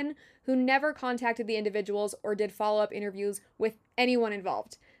UN, who never contacted the individuals or did follow-up interviews with anyone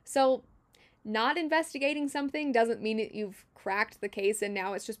involved. So, not investigating something doesn't mean that you've cracked the case and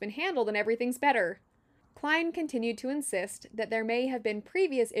now it's just been handled and everything's better. Klein continued to insist that there may have been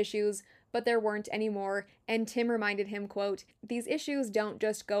previous issues, but there weren't anymore, and Tim reminded him, quote, "These issues don't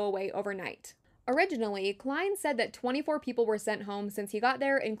just go away overnight." Originally, Klein said that 24 people were sent home since he got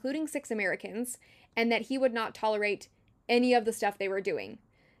there, including 6 Americans, and that he would not tolerate any of the stuff they were doing.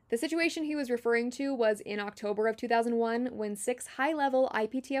 The situation he was referring to was in October of 2001, when 6 high-level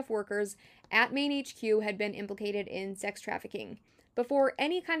IPTF workers at Maine HQ had been implicated in sex trafficking. Before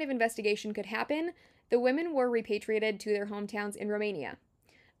any kind of investigation could happen, the women were repatriated to their hometowns in Romania.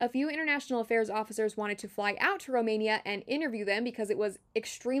 A few international affairs officers wanted to fly out to Romania and interview them because it was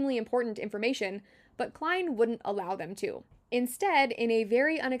extremely important information, but Klein wouldn't allow them to. Instead, in a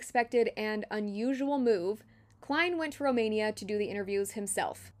very unexpected and unusual move, Klein went to Romania to do the interviews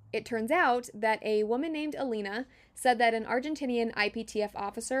himself. It turns out that a woman named Alina said that an Argentinian IPTF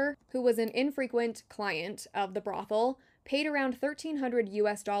officer, who was an infrequent client of the brothel, paid around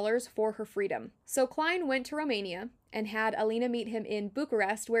 $1,300 for her freedom. So Klein went to Romania and had Alina meet him in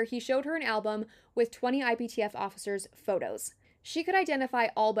Bucharest, where he showed her an album with 20 IPTF officers' photos. She could identify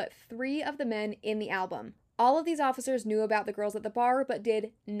all but 3 of the men in the album. All of these officers knew about the girls at the bar, but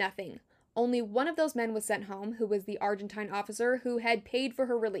did nothing. Only one of those men was sent home, who was the Argentine officer who had paid for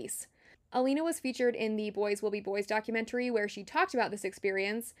her release. Alina was featured in the Boys Will Be Boys documentary, where she talked about this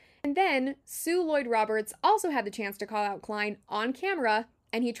experience. And then Sue Lloyd Roberts also had the chance to call out Klein on camera,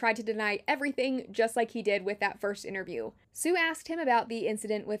 and he tried to deny everything just like he did with that first interview. Sue asked him about the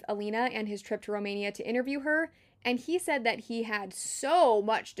incident with Alina and his trip to Romania to interview her, and he said that he had so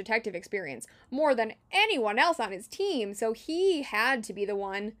much detective experience, more than anyone else on his team, so he had to be the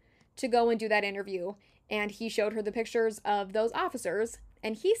one to go and do that interview. And he showed her the pictures of those officers,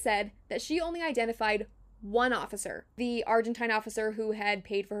 and he said that she only identified one officer, the Argentine officer who had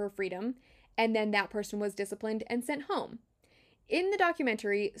paid for her freedom, and then that person was disciplined and sent home. In the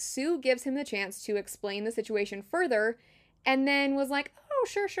documentary, Sue gives him the chance to explain the situation further, and then was like, "Oh,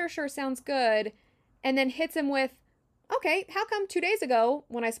 sure, sounds good," and then hits him with, "Okay, how come 2 days ago,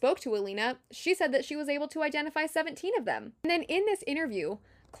 when I spoke to Alina, she said that she was able to identify 17 of them?" And then in this interview,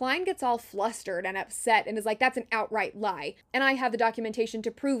 Klein gets all flustered and upset and is like, "That's an outright lie, and I have the documentation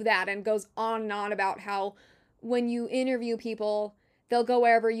to prove that," and goes on and on about how when you interview people, they'll go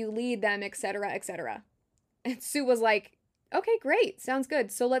wherever you lead them, etc., etc. And Sue was like, "Okay, great, sounds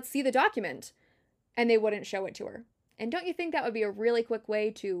good, so let's see the document." And they wouldn't show it to her. And don't you think that would be a really quick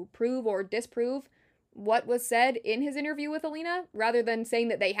way to prove or disprove what was said in his interview with Alina, rather than saying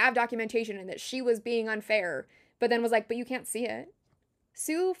that they have documentation and that she was being unfair, but then was like, "But you can't see it"?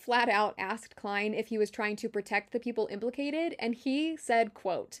 Sue flat out asked Klein if he was trying to protect the people implicated, and he said,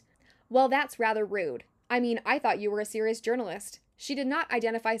 quote, "Well, that's rather rude. I mean, I thought you were a serious journalist. She did not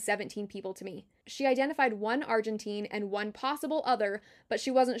identify 17 people to me. She identified one Argentine and one possible other, but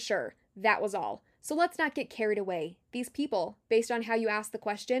she wasn't sure. That was all. So let's not get carried away. These people, based on how you ask the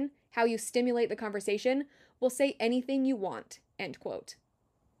question, how you stimulate the conversation, will say anything you want." End quote.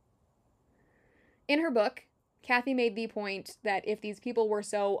 In her book, Kathy made the point that if these people were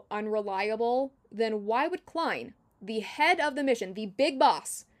so unreliable, then why would Klein, the head of the mission, the big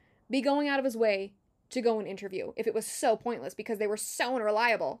boss, be going out of his way to go and interview if it was so pointless because they were so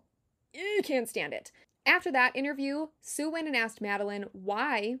unreliable? You can't stand it. After that interview, Sue went and asked Madeline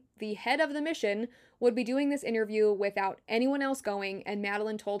why the head of the mission would be doing this interview without anyone else going, and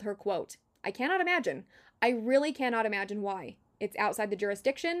Madeline told her, quote, "I cannot imagine. I really cannot imagine why. It's outside the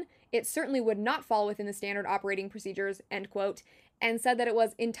jurisdiction. It certainly would not fall within the standard operating procedures," end quote, and said that it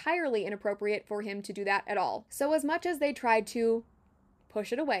was entirely inappropriate for him to do that at all. So as much as they tried to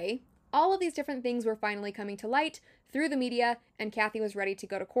push it away, all of these different things were finally coming to light through the media, and Kathy was ready to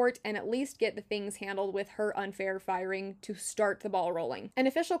go to court and at least get the things handled with her unfair firing to start the ball rolling. An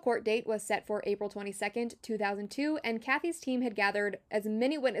official court date was set for April 22nd, 2002, and Kathy's team had gathered as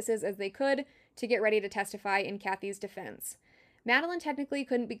many witnesses as they could to get ready to testify in Kathy's defense. Madeline technically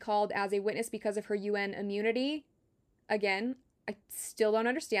couldn't be called as a witness because of her UN immunity. Again, I still don't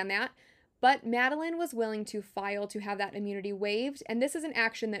understand that. But Madeline was willing to file to have that immunity waived, and this is an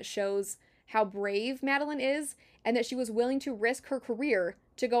action that shows how brave Madeline is, and that she was willing to risk her career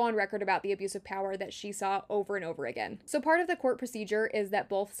to go on record about the abuse of power that she saw over and over again. So part of the court procedure is that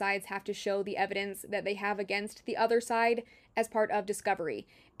both sides have to show the evidence that they have against the other side as part of discovery.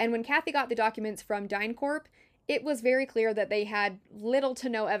 And when Kathy got the documents from DynCorp, it was very clear that they had little to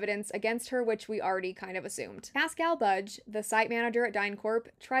no evidence against her, which we already kind of assumed. Pascal Budge, the site manager at DynCorp,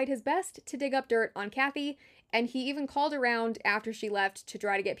 tried his best to dig up dirt on Kathy, and he even called around after she left to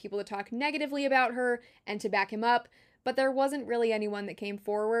try to get people to talk negatively about her and to back him up, but there wasn't really anyone that came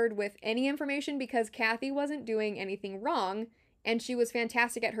forward with any information because Kathy wasn't doing anything wrong, and she was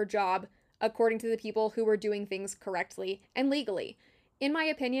fantastic at her job, according to the people who were doing things correctly and legally. In my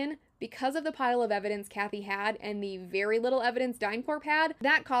opinion, because of the pile of evidence Kathy had and the very little evidence DynCorp had,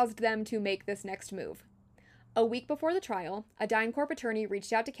 that caused them to make this next move. A week before the trial, a DynCorp attorney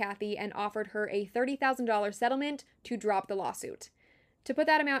reached out to Kathy and offered her a $30,000 settlement to drop the lawsuit. To put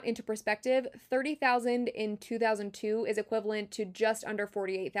that amount into perspective, $30,000 in 2002 is equivalent to just under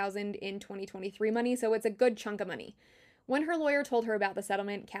 $48,000 in 2023 money, so it's a good chunk of money. When her lawyer told her about the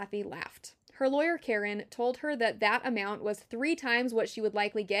settlement, Kathy laughed. Her lawyer, Karen, told her that that amount was 3 times what she would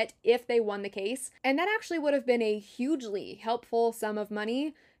likely get if they won the case, and that actually would have been a hugely helpful sum of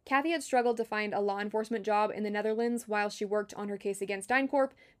money. Kathy had struggled to find a law enforcement job in the Netherlands while she worked on her case against DynCorp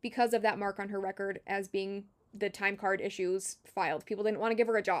because of that mark on her record as being the time card issues filed. People didn't want to give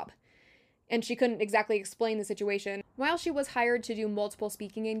her a job, and she couldn't exactly explain the situation. While she was hired to do multiple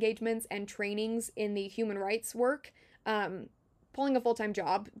speaking engagements and trainings in the human rights work, pulling a full-time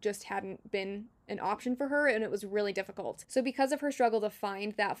job just hadn't been an option for her, and it was really difficult. So because of her struggle to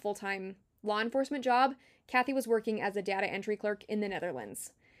find that full-time law enforcement job, Kathy was working as a data entry clerk in the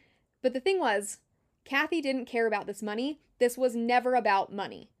Netherlands. But the thing was, Kathy didn't care about this money. This was never about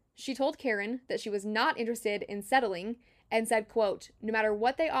money. She told Karen that she was not interested in settling and said, quote, "No matter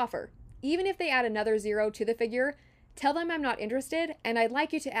what they offer, even if they add another 0 to the figure, tell them I'm not interested and I'd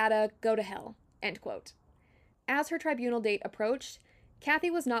like you to add a go to hell," end quote. As her tribunal date approached, Kathy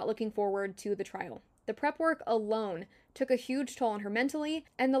was not looking forward to the trial. The prep work alone took a huge toll on her mentally,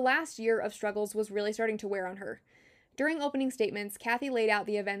 and the last year of struggles was really starting to wear on her. During opening statements, Kathy laid out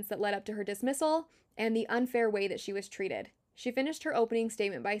the events that led up to her dismissal and the unfair way that she was treated. She finished her opening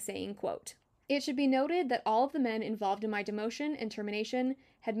statement by saying, quote, "It should be noted that all of the men involved in my demotion and termination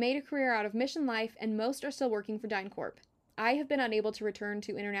had made a career out of mission life, and most are still working for DynCorp. I have been unable to return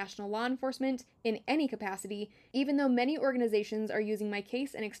to international law enforcement in any capacity, even though many organizations are using my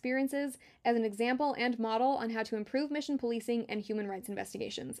case and experiences as an example and model on how to improve mission policing and human rights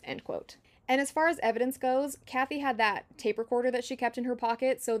investigations," end quote. And as far as evidence goes, Kathy had that tape recorder that she kept in her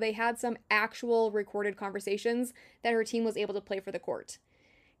pocket, so they had some actual recorded conversations that her team was able to play for the court.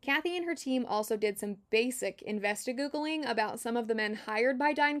 Kathy and her team also did some basic Investi-Googling about some of the men hired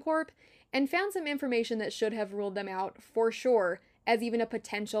by DynCorp and found some information that should have ruled them out for sure as even a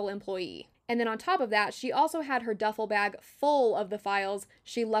potential employee. And then on top of that, she also had her duffel bag full of the files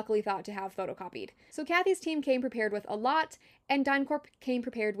she luckily thought to have photocopied. So Kathy's team came prepared with a lot, and DynCorp came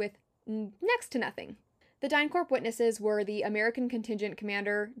prepared with next to nothing. The DynCorp witnesses were the American contingent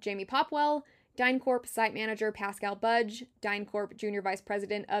commander, Jamie Popwell, DynCorp site manager, Pascal Budge, DynCorp junior vice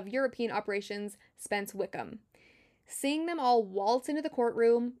president of European operations, Spence Wickham. Seeing them all waltz into the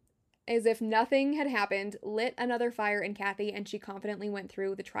courtroom as if nothing had happened lit another fire in Kathy, and she confidently went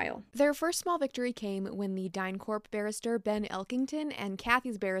through the trial. Their first small victory came when the DynCorp barrister, Ben Elkington, and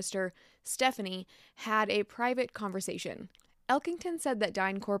Kathy's barrister, Stephanie, had a private conversation. Elkington said that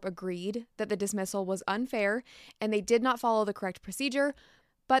DynCorp agreed that the dismissal was unfair and they did not follow the correct procedure,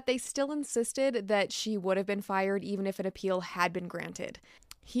 but they still insisted that she would have been fired even if an appeal had been granted.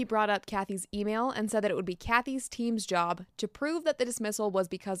 He brought up Kathy's email and said that it would be Kathy's team's job to prove that the dismissal was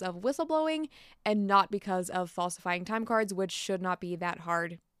because of whistleblowing and not because of falsifying time cards, which should not be that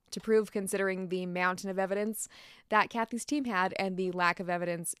hard to prove considering the mountain of evidence that Kathy's team had and the lack of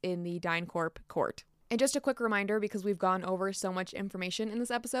evidence in the DynCorp court. And just a quick reminder, because we've gone over so much information in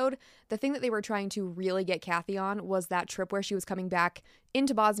this episode, the thing that they were trying to really get Kathy on was that trip where she was coming back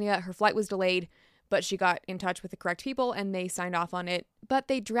into Bosnia. Her flight was delayed, but she got in touch with the correct people and they signed off on it. But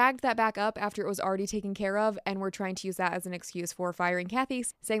they dragged that back up after it was already taken care of and were trying to use that as an excuse for firing Kathy,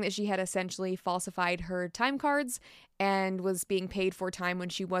 saying that she had essentially falsified her time cards and was being paid for time when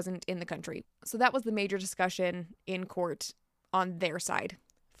she wasn't in the country. So that was the major discussion in court on their side.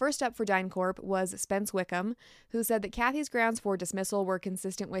 First up for DynCorp was Spence Wickham, who said that Kathy's grounds for dismissal were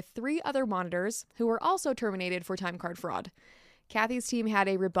consistent with 3 other monitors who were also terminated for time card fraud. Kathy's team had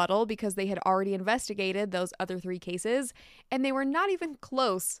a rebuttal because they had already investigated those other 3 cases, and they were not even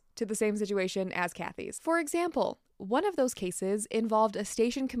close to the same situation as Kathy's. For example, one of those cases involved a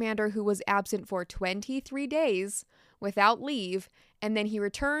station commander who was absent for 23 days without leave, and then he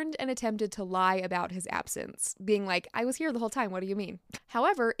returned and attempted to lie about his absence, being like, "I was here the whole time, what do you mean?"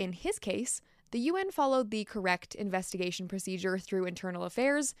 However, in his case, The UN followed the correct investigation procedure through internal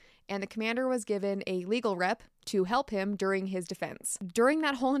affairs, and the commander was given a legal rep to help him during his defense. During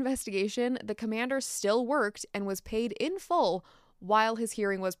that whole investigation, the commander still worked and was paid in full while his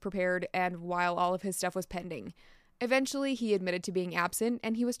hearing was prepared and while all of his stuff was pending. Eventually, he admitted to being absent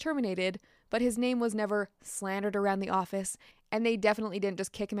and he was terminated, but his name was never slandered around the office, and they definitely didn't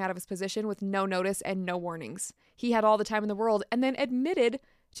just kick him out of his position with no notice and no warnings. He had all the time in the world and then admitted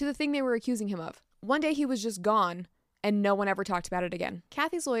to the thing they were accusing him of. One day he was just gone, and no one ever talked about it again.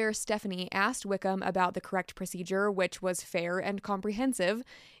 Kathy's lawyer, Stephanie, asked Wickham about the correct procedure, which was fair and comprehensive,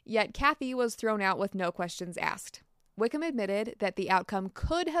 yet Kathy was thrown out with no questions asked. Wickham admitted that the outcome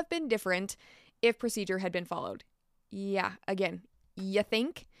could have been different if procedure had been followed. Yeah, again, you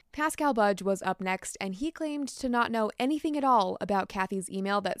think? Pascal Budge was up next, and he claimed to not know anything at all about Kathy's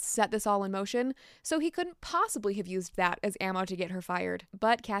email that set this all in motion, so he couldn't possibly have used that as ammo to get her fired.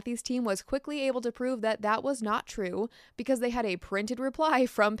 But Kathy's team was quickly able to prove that that was not true because they had a printed reply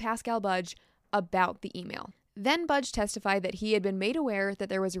from Pascal Budge about the email. Then Budge testified that he had been made aware that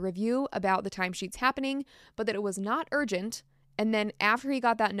there was a review about the timesheets happening, but that it was not urgent, and then after he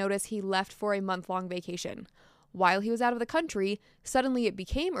got that notice, he left for a month-long vacation. While he was out of the country, suddenly it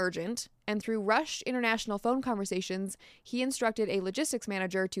became urgent, and through rushed international phone conversations, he instructed a logistics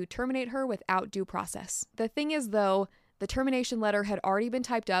manager to terminate her without due process. The thing is, though, the termination letter had already been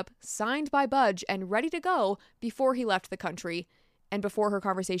typed up, signed by Budge, and ready to go before he left the country, and before her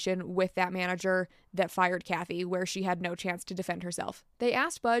conversation with that manager that fired Kathy, where she had no chance to defend herself. They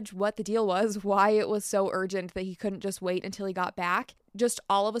asked Budge what the deal was, why it was so urgent that he couldn't just wait until he got back. Just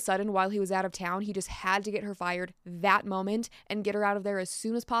all of a sudden, while he was out of town, he just had to get her fired that moment and get her out of there as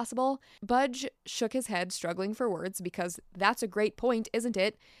soon as possible. Budge shook his head, struggling for words, because that's a great point, isn't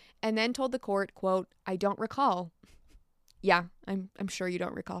it? And then told the court, quote, "I don't recall." Yeah, I'm sure you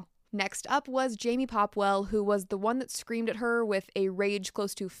don't recall. Next up was Jamie Popwell, who was the one that screamed at her with a rage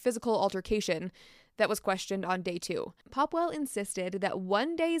close to physical altercation that was questioned on day 2. Popwell insisted that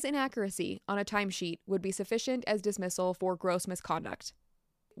 1 day's inaccuracy on a timesheet would be sufficient as dismissal for gross misconduct.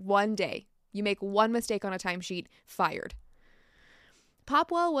 1 day. You make one mistake on a timesheet, fired.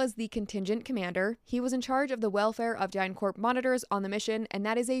 Popwell was the contingent commander. He was in charge of the welfare of DynCorp monitors on the mission, and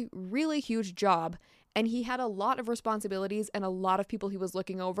that is a really huge job. And he had a lot of responsibilities and a lot of people he was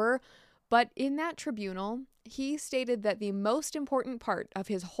looking over. But in that tribunal, he stated that the most important part of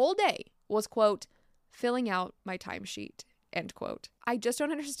his whole day was, quote, filling out my timesheet, end quote. I just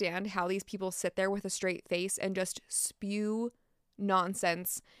don't understand how these people sit there with a straight face and just spew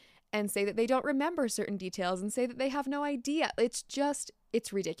nonsense and say that they don't remember certain details and say that they have no idea.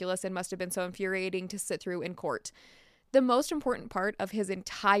 It's ridiculous and must have been so infuriating to sit through in court. The most important part of his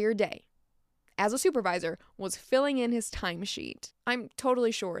entire day as a supervisor was filling in his timesheet. I'm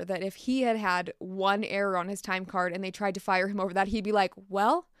totally sure that if he had had one error on his time card and they tried to fire him over that, he'd be like,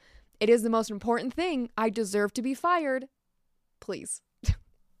 well, it is the most important thing. I deserve to be fired. Please.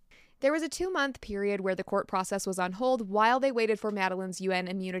 There was a 2-month period where the court process was on hold while they waited for Madeline's UN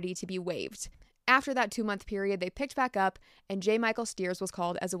immunity to be waived. After that 2-month period, they picked back up, and J. Michael Steers was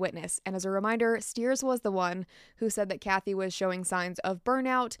called as a witness. And as a reminder, Steers was the one who said that Kathy was showing signs of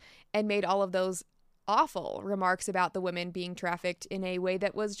burnout and made all of those awful remarks about the women being trafficked in a way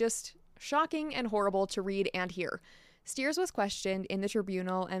that was just shocking and horrible to read and hear. Steers was questioned in the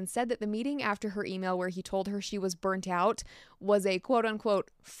tribunal and said that the meeting after her email where he told her she was burnt out was a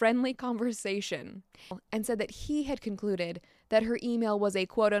quote-unquote friendly conversation, and said that he had concluded that her email was a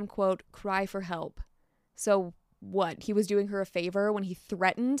quote-unquote cry for help. So what, he was doing her a favor when he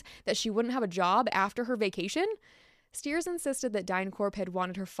threatened that she wouldn't have a job after her vacation? Steers insisted that DynCorp had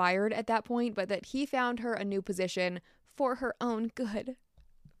wanted her fired at that point, but that he found her a new position for her own good.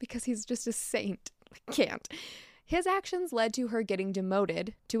 Because he's just a saint. I can't. His actions led to her getting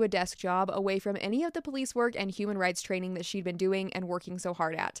demoted to a desk job away from any of the police work and human rights training that she'd been doing and working so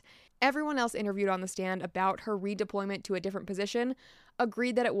hard at. Everyone else interviewed on the stand about her redeployment to a different position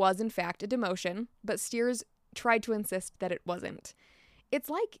agreed that it was in fact a demotion, but Steers tried to insist that it wasn't. It's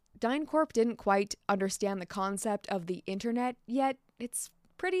like DynCorp didn't quite understand the concept of the internet yet. It's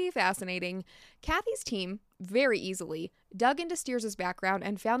pretty fascinating. Kathy's team very easily dug into Steers' background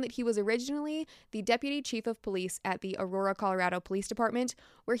and found that he was originally the deputy chief of police at the Aurora, Colorado Police Department,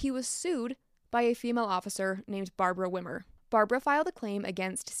 where he was sued by a female officer named Barbara Wimmer. Barbara filed a claim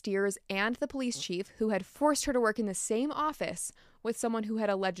against Steers and the police chief, who had forced her to work in the same office with someone who had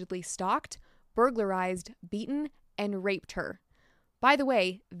allegedly stalked, burglarized, beaten, and raped her. By the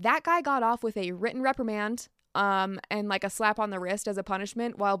way, that guy got off with a written reprimand and like a slap on the wrist as a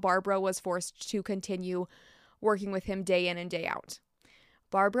punishment, while Barbara was forced to continue working with him day in and day out.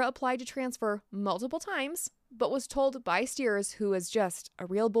 Barbara applied to transfer multiple times, but was told by Steers, who is just a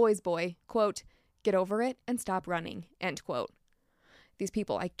real boy's boy, quote, "Get over it and stop running," end quote. These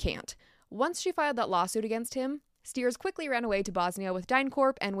people, I can't. Once she filed that lawsuit against him, Steers quickly ran away to Bosnia with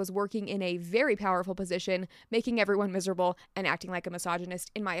DynCorp and was working in a very powerful position, making everyone miserable and acting like a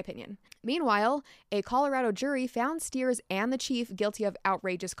misogynist, in my opinion. Meanwhile, a Colorado jury found Steers and the chief guilty of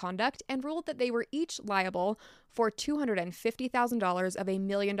outrageous conduct and ruled that they were each liable for $250,000 of a $1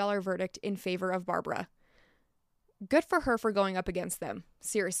 million verdict in favor of Barbara. Good for her for going up against them.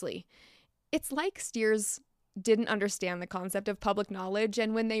 Seriously. It's like Steers didn't understand the concept of public knowledge,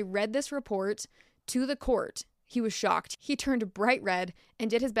 and when they read this report to the court, he was shocked. He turned bright red and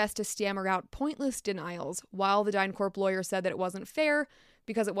did his best to stammer out pointless denials, while the DynCorp lawyer said that it wasn't fair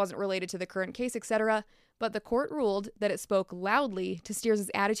because it wasn't related to the current case, etc. But the court ruled that it spoke loudly to Steers'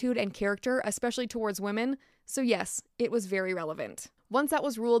 attitude and character, especially towards women, so yes, it was very relevant. Once that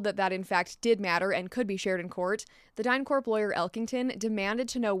was ruled that in fact did matter and could be shared in court, the DynCorp lawyer Elkington demanded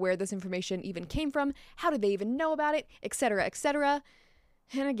to know where this information even came from, how did they even know about it, etc., etc.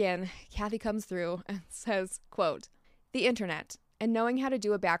 And again, Kathy comes through and says, quote, "The internet, and knowing how to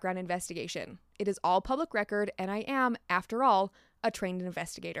do a background investigation. It is all public record, and I am, after all, a trained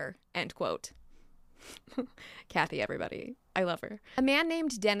investigator," end quote. Kathy, everybody. I love her. A man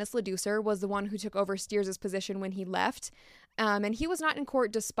named Dennis LaDucer was the one who took over Steers' position when he left, and he was not in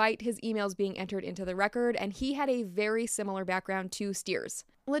court despite his emails being entered into the record, and he had a very similar background to Steers.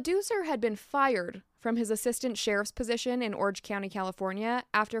 LaDucer had been fired from his assistant sheriff's position in Orange County, California,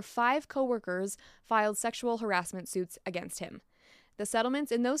 after 5 coworkers filed sexual harassment suits against him. The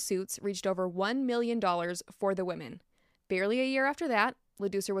settlements in those suits reached over $1 million for the women. Barely a year after that,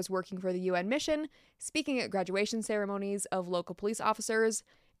 LaDucer was working for the UN mission, speaking at graduation ceremonies of local police officers,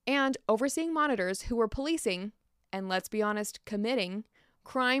 and overseeing monitors who were policing, and let's be honest, committing,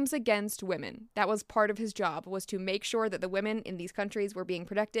 crimes against women. That was part of his job, was to make sure that the women in these countries were being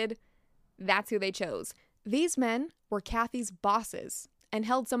protected. That's who they chose. These men were Kathy's bosses and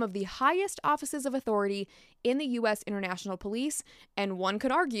held some of the highest offices of authority in the U.S. International Police, and one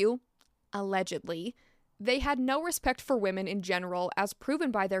could argue, allegedly, they had no respect for women in general, as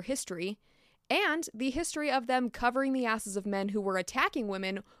proven by their history, and the history of them covering the asses of men who were attacking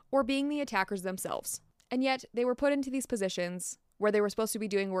women or being the attackers themselves. And yet, they were put into these positions where they were supposed to be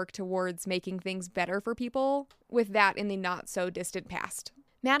doing work towards making things better for people, with that in the not-so-distant past.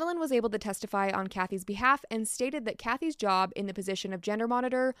 Madeline was able to testify on Kathy's behalf and stated that Kathy's job in the position of gender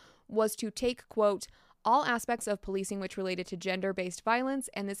monitor was to take, quote, "all aspects of policing which related to gender-based violence,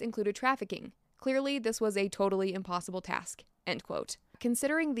 and this included trafficking. Clearly, this was a totally impossible task," end quote.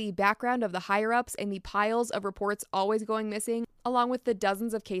 Considering the background of the higher-ups and the piles of reports always going missing, along with the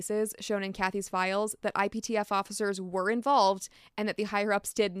dozens of cases shown in Kathy's files that IPTF officers were involved and that the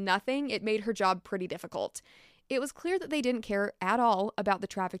higher-ups did nothing, it made her job pretty difficult. It was clear that they didn't care at all about the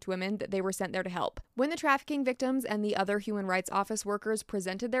trafficked women that they were sent there to help. When the trafficking victims and the other Human Rights Office workers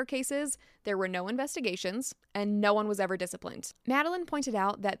presented their cases, there were no investigations, and no one was ever disciplined. Madeline pointed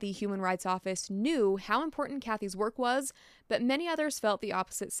out that the Human Rights Office knew how important Kathy's work was, but many others felt the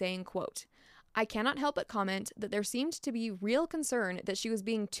opposite, saying, quote, "I cannot help but comment that there seemed to be real concern that she was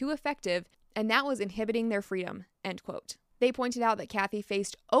being too effective, and that was inhibiting their freedom," end quote. They pointed out that Kathy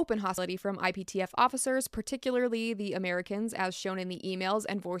faced open hostility from IPTF officers, particularly the Americans, as shown in the emails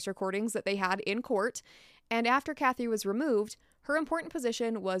and voice recordings that they had in court. And after Kathy was removed, her important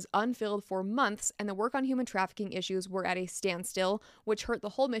position was unfilled for months, and the work on human trafficking issues were at a standstill, which hurt the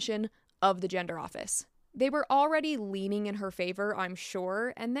whole mission of the gender office. They were already leaning in her favor, I'm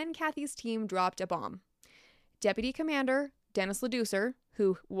sure, and then Kathy's team dropped a bomb. Deputy Commander Dennis LaDucer,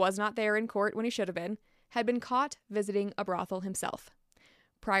 who was not there in court when he should have been, had been caught visiting a brothel himself.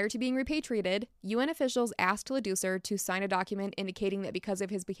 Prior to being repatriated, UN officials asked LaDucer to sign a document indicating that because of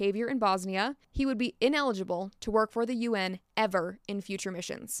his behavior in Bosnia, he would be ineligible to work for the UN ever in future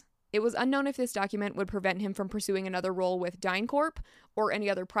missions. It was unknown if this document would prevent him from pursuing another role with DynCorp or any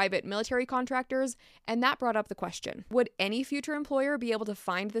other private military contractors, and that brought up the question, would any future employer be able to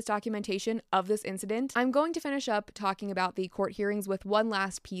find this documentation of this incident? I'm going to finish up talking about the court hearings with one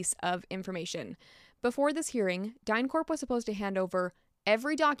last piece of information. Before this hearing, DynCorp was supposed to hand over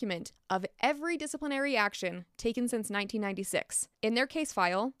every document of every disciplinary action taken since 1996. In their case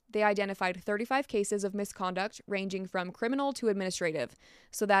file, they identified 35 cases of misconduct ranging from criminal to administrative.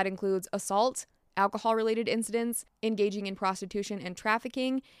 So that includes assault, alcohol-related incidents, engaging in prostitution and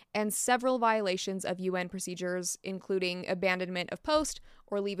trafficking, and several violations of UN procedures, including abandonment of post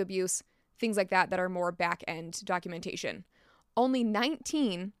or leave abuse, things like that are more back-end documentation. Only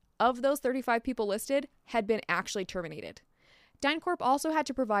 19 of those 35 people listed had been actually terminated. DynCorp also had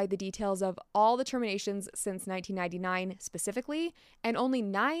to provide the details of all the terminations since 1999 specifically, and only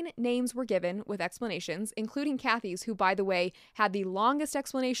 9 names were given with explanations, including Kathy's, who, by the way, had the longest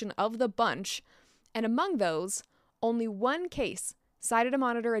explanation of the bunch. And among those, only one case cited a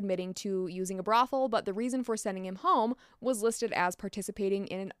monitor admitting to using a brothel, but the reason for sending him home was listed as participating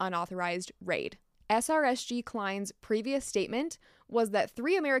in an unauthorized raid. SRSG Klein's previous statement was that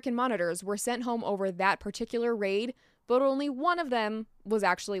 3 American monitors were sent home over that particular raid, but only one of them was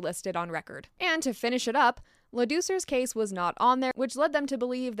actually listed on record. And to finish it up, LeDucer's case was not on there, which led them to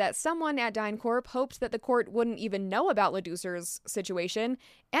believe that someone at DynCorp hoped that the court wouldn't even know about LeDucer's situation,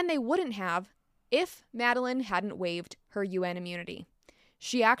 and they wouldn't have if Madeleine hadn't waived her UN immunity.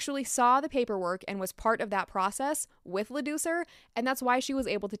 She actually saw the paperwork and was part of that process with LeDucer, and that's why she was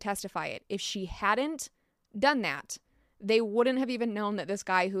able to testify it. If she hadn't done that, they wouldn't have even known that this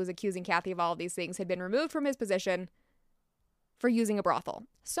guy who was accusing Kathy of all of these things had been removed from his position for using a brothel.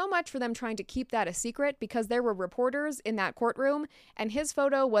 So much for them trying to keep that a secret, because there were reporters in that courtroom, and his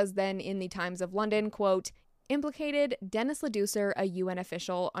photo was then in the Times of London, quote, implicated Dennis LeDucer, a UN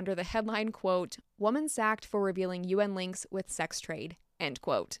official, under the headline, quote, woman sacked for revealing UN links with sex trade, end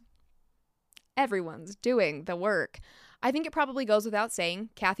quote. Everyone's doing the work. I think it probably goes without saying,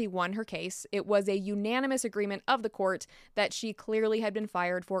 Kathy won her case. It was a unanimous agreement of the court that she clearly had been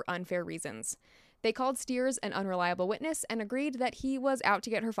fired for unfair reasons. They called Steers an unreliable witness and agreed that he was out to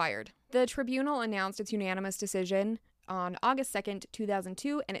get her fired. The tribunal announced its unanimous decision on August 2nd,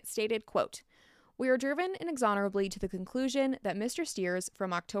 2002, and it stated, quote, we are driven inexorably to the conclusion that Mr. Steers,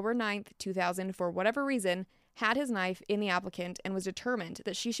 from October 9th, 2000, for whatever reason, had his knife in the applicant and was determined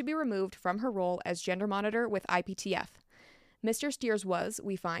that she should be removed from her role as gender monitor with IPTF. Mr. Steers was,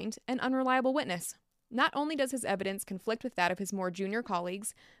 we find, an unreliable witness. Not only does his evidence conflict with that of his more junior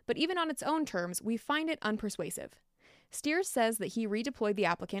colleagues, but even on its own terms, we find it unpersuasive. Steers says that he redeployed the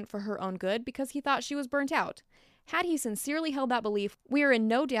applicant for her own good because he thought she was burnt out. Had he sincerely held that belief, we are in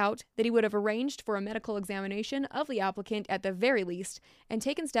no doubt that he would have arranged for a medical examination of the applicant at the very least and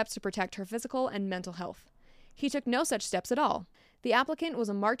taken steps to protect her physical and mental health. He took no such steps at all. The applicant was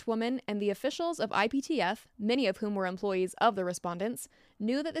a marked woman, and the officials of IPTF, many of whom were employees of the respondents,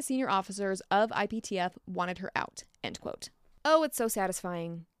 knew that the senior officers of IPTF wanted her out, end quote. Oh, it's so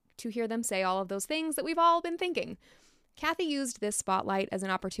satisfying to hear them say all of those things that we've all been thinking. Kathy used this spotlight as an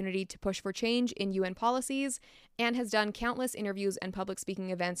opportunity to push for change in UN policies and has done countless interviews and public speaking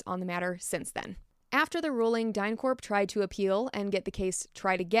events on the matter since then. After the ruling, DynCorp tried to appeal and get the case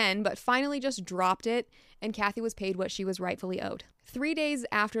tried again, but finally just dropped it, and Kathy was paid what she was rightfully owed. 3 days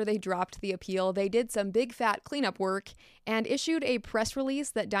after they dropped the appeal, they did some big fat cleanup work and issued a press release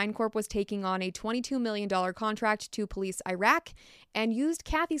that DynCorp was taking on a $22 million contract to police Iraq, and used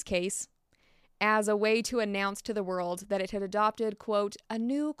Kathy's case as a way to announce to the world that it had adopted, quote, a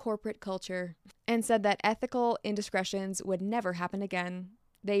new corporate culture, and said that ethical indiscretions would never happen again.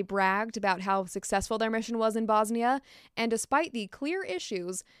 They bragged about how successful their mission was in Bosnia, and despite the clear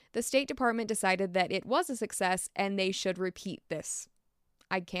issues, the State Department decided that it was a success and they should repeat this.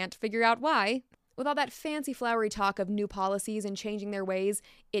 I can't figure out why. With all that fancy flowery talk of new policies and changing their ways,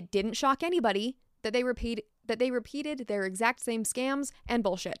 it didn't shock anybody that they repeated their exact same scams and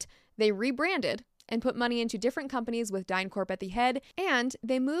bullshit. They rebranded and put money into different companies with DynCorp at the head, and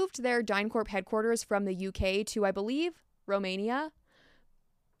they moved their DynCorp headquarters from the UK to, I believe, Romania.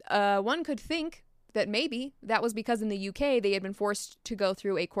 One could think that maybe that was because in the UK they had been forced to go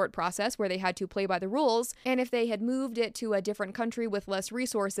through a court process where they had to play by the rules, and if they had moved it to a different country with less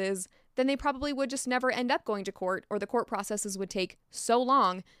resources, then they probably would just never end up going to court, or the court processes would take so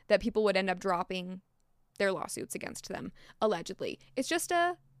long that people would end up dropping their lawsuits against them, allegedly. It's just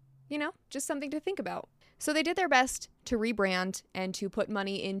just something to think about. So they did their best to rebrand and to put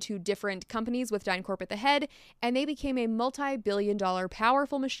money into different companies with DynCorp at the head, and they became a multi-billion-dollar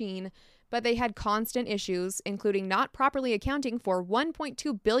powerful machine, but they had constant issues, including not properly accounting for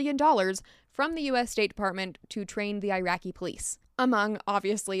 $1.2 billion from the U.S. State Department to train the Iraqi police, among,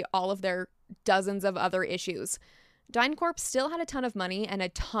 obviously, all of their dozens of other issues. DynCorp still had a ton of money and a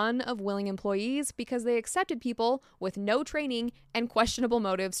ton of willing employees because they accepted people with no training and questionable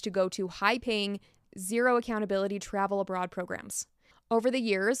motives to go to high-paying, zero accountability travel abroad programs. Over the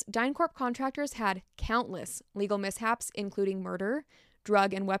years, DynCorp contractors had countless legal mishaps, including murder,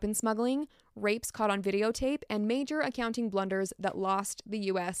 drug and weapon smuggling, rapes caught on videotape, and major accounting blunders that lost the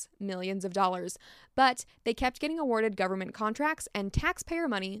U.S. millions of dollars. But they kept getting awarded government contracts, and taxpayer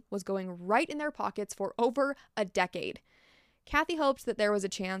money was going right in their pockets for over a decade. Kathy hoped that there was a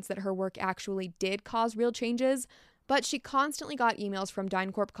chance that her work actually did cause real changes, but she constantly got emails from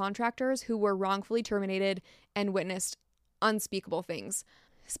DynCorp contractors who were wrongfully terminated and witnessed unspeakable things.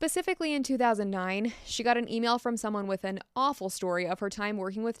 Specifically in 2009, she got an email from someone with an awful story of her time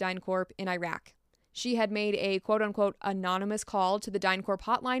working with DynCorp in Iraq. She had made a quote-unquote anonymous call to the DynCorp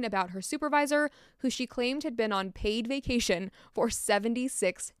hotline about her supervisor, who she claimed had been on paid vacation for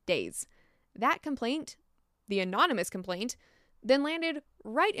 76 days. That complaint, the anonymous complaint, then landed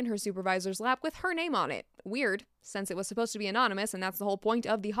right in her supervisor's lap with her name on it. Weird, since it was supposed to be anonymous, and that's the whole point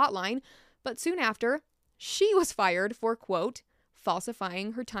of the hotline. But soon after, she was fired for, quote,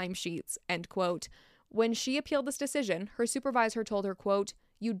 falsifying her timesheets, end quote. When she appealed this decision, her supervisor told her, quote,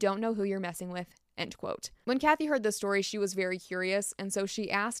 you don't know who you're messing with, end quote. When Kathy heard this story, she was very curious, and so she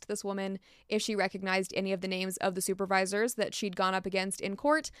asked this woman if she recognized any of the names of the supervisors that she'd gone up against in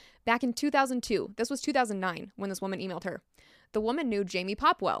court back in 2002. This was 2009 when this woman emailed her. The woman knew Jamie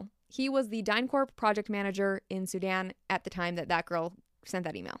Popwell. He was the DynCorp project manager in Sudan at the time that girl sent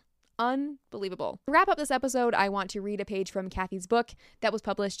that email. Unbelievable. To wrap up this episode, I want to read a page from Kathy's book that was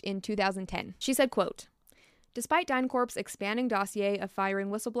published in 2010. She said, quote, despite DynCorp's expanding dossier of firing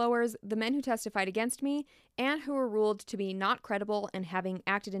whistleblowers, the men who testified against me and who were ruled to be not credible and having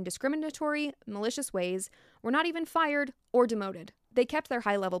acted in discriminatory, malicious ways were not even fired or demoted. They kept their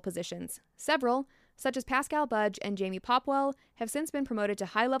high-level positions. Several, such as Pascal Budge and Jamie Popwell, have since been promoted to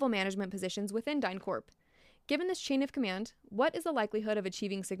high-level management positions within DynCorp. Given this chain of command, what is the likelihood of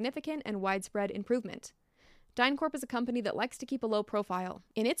achieving significant and widespread improvement? DynCorp is a company that likes to keep a low profile.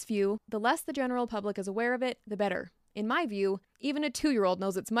 In its view, the less the general public is aware of it, the better. In my view, even a 2-year-old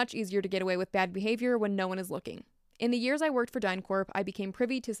knows it's much easier to get away with bad behavior when no one is looking. In the years I worked for DynCorp, I became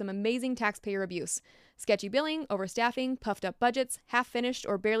privy to some amazing taxpayer abuse. Sketchy billing, overstaffing, puffed up budgets, half-finished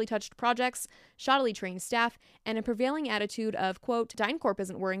or barely touched projects, shoddily trained staff, and a prevailing attitude of, quote, DynCorp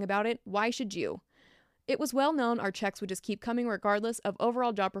isn't worrying about it, why should you? It was well known our checks would just keep coming regardless of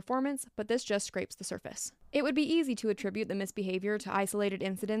overall job performance, but this just scrapes the surface. It would be easy to attribute the misbehavior to isolated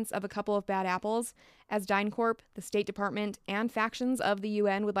incidents of a couple of bad apples, as DynCorp, the State Department, and factions of the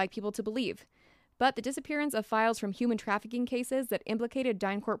UN would like people to believe. But the disappearance of files from human trafficking cases that implicated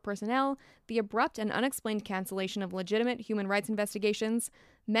DynCorp personnel, the abrupt and unexplained cancellation of legitimate human rights investigations,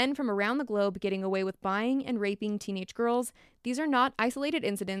 men from around the globe getting away with buying and raping teenage girls, these are not isolated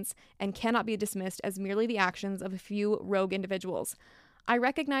incidents and cannot be dismissed as merely the actions of a few rogue individuals. I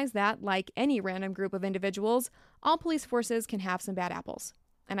recognize that, like any random group of individuals, all police forces can have some bad apples.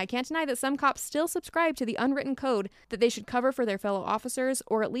 And I can't deny that some cops still subscribe to the unwritten code that they should cover for their fellow officers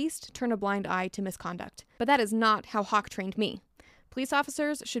or at least turn a blind eye to misconduct. But that is not how Hawk trained me. Police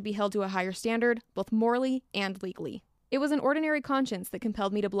officers should be held to a higher standard, both morally and legally. It was an ordinary conscience that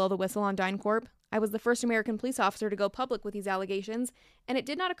compelled me to blow the whistle on DynCorp. I was the first American police officer to go public with these allegations, and it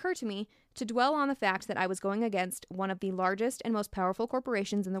did not occur to me to dwell on the fact that I was going against one of the largest and most powerful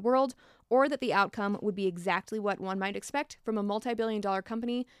corporations in the world, or that the outcome would be exactly what one might expect from a multi-billion-dollar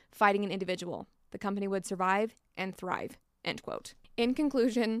company fighting an individual. The company would survive and thrive, end quote. In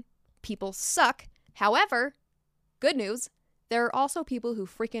conclusion, people suck. However, good news, there are also people who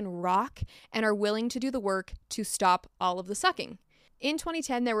freaking rock and are willing to do the work to stop all of the sucking. In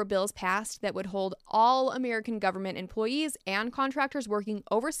 2010, there were bills passed that would hold all American government employees and contractors working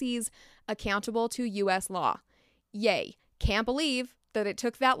overseas accountable to U.S. law. Yay. Can't believe that it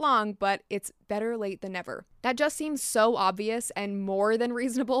took that long, but it's better late than never. That just seems so obvious and more than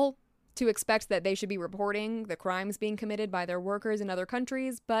reasonable to expect that they should be reporting the crimes being committed by their workers in other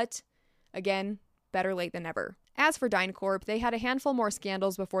countries, but again, better late than never. As for DynCorp, they had a handful more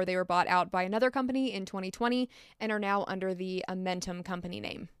scandals before they were bought out by another company in 2020 and are now under the Amentum company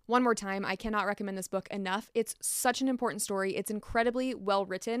name. One more time, I cannot recommend this book enough. It's such an important story. It's incredibly well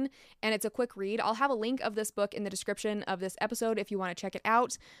written, and it's a quick read. I'll have a link of this book in the description of this episode if you want to check it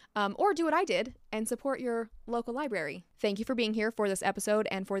out, or do what I did and support your local library. Thank you for being here for this episode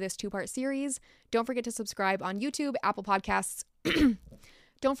and for this 2-part series. Don't forget to subscribe on YouTube, Apple Podcasts,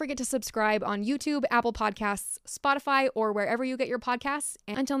 Don't forget to subscribe on YouTube, Apple Podcasts, Spotify, or wherever you get your podcasts.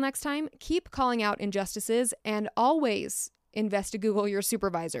 And until next time, keep calling out injustices and always investigoogle your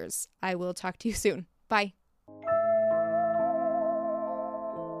supervisors. I will talk to you soon. Bye.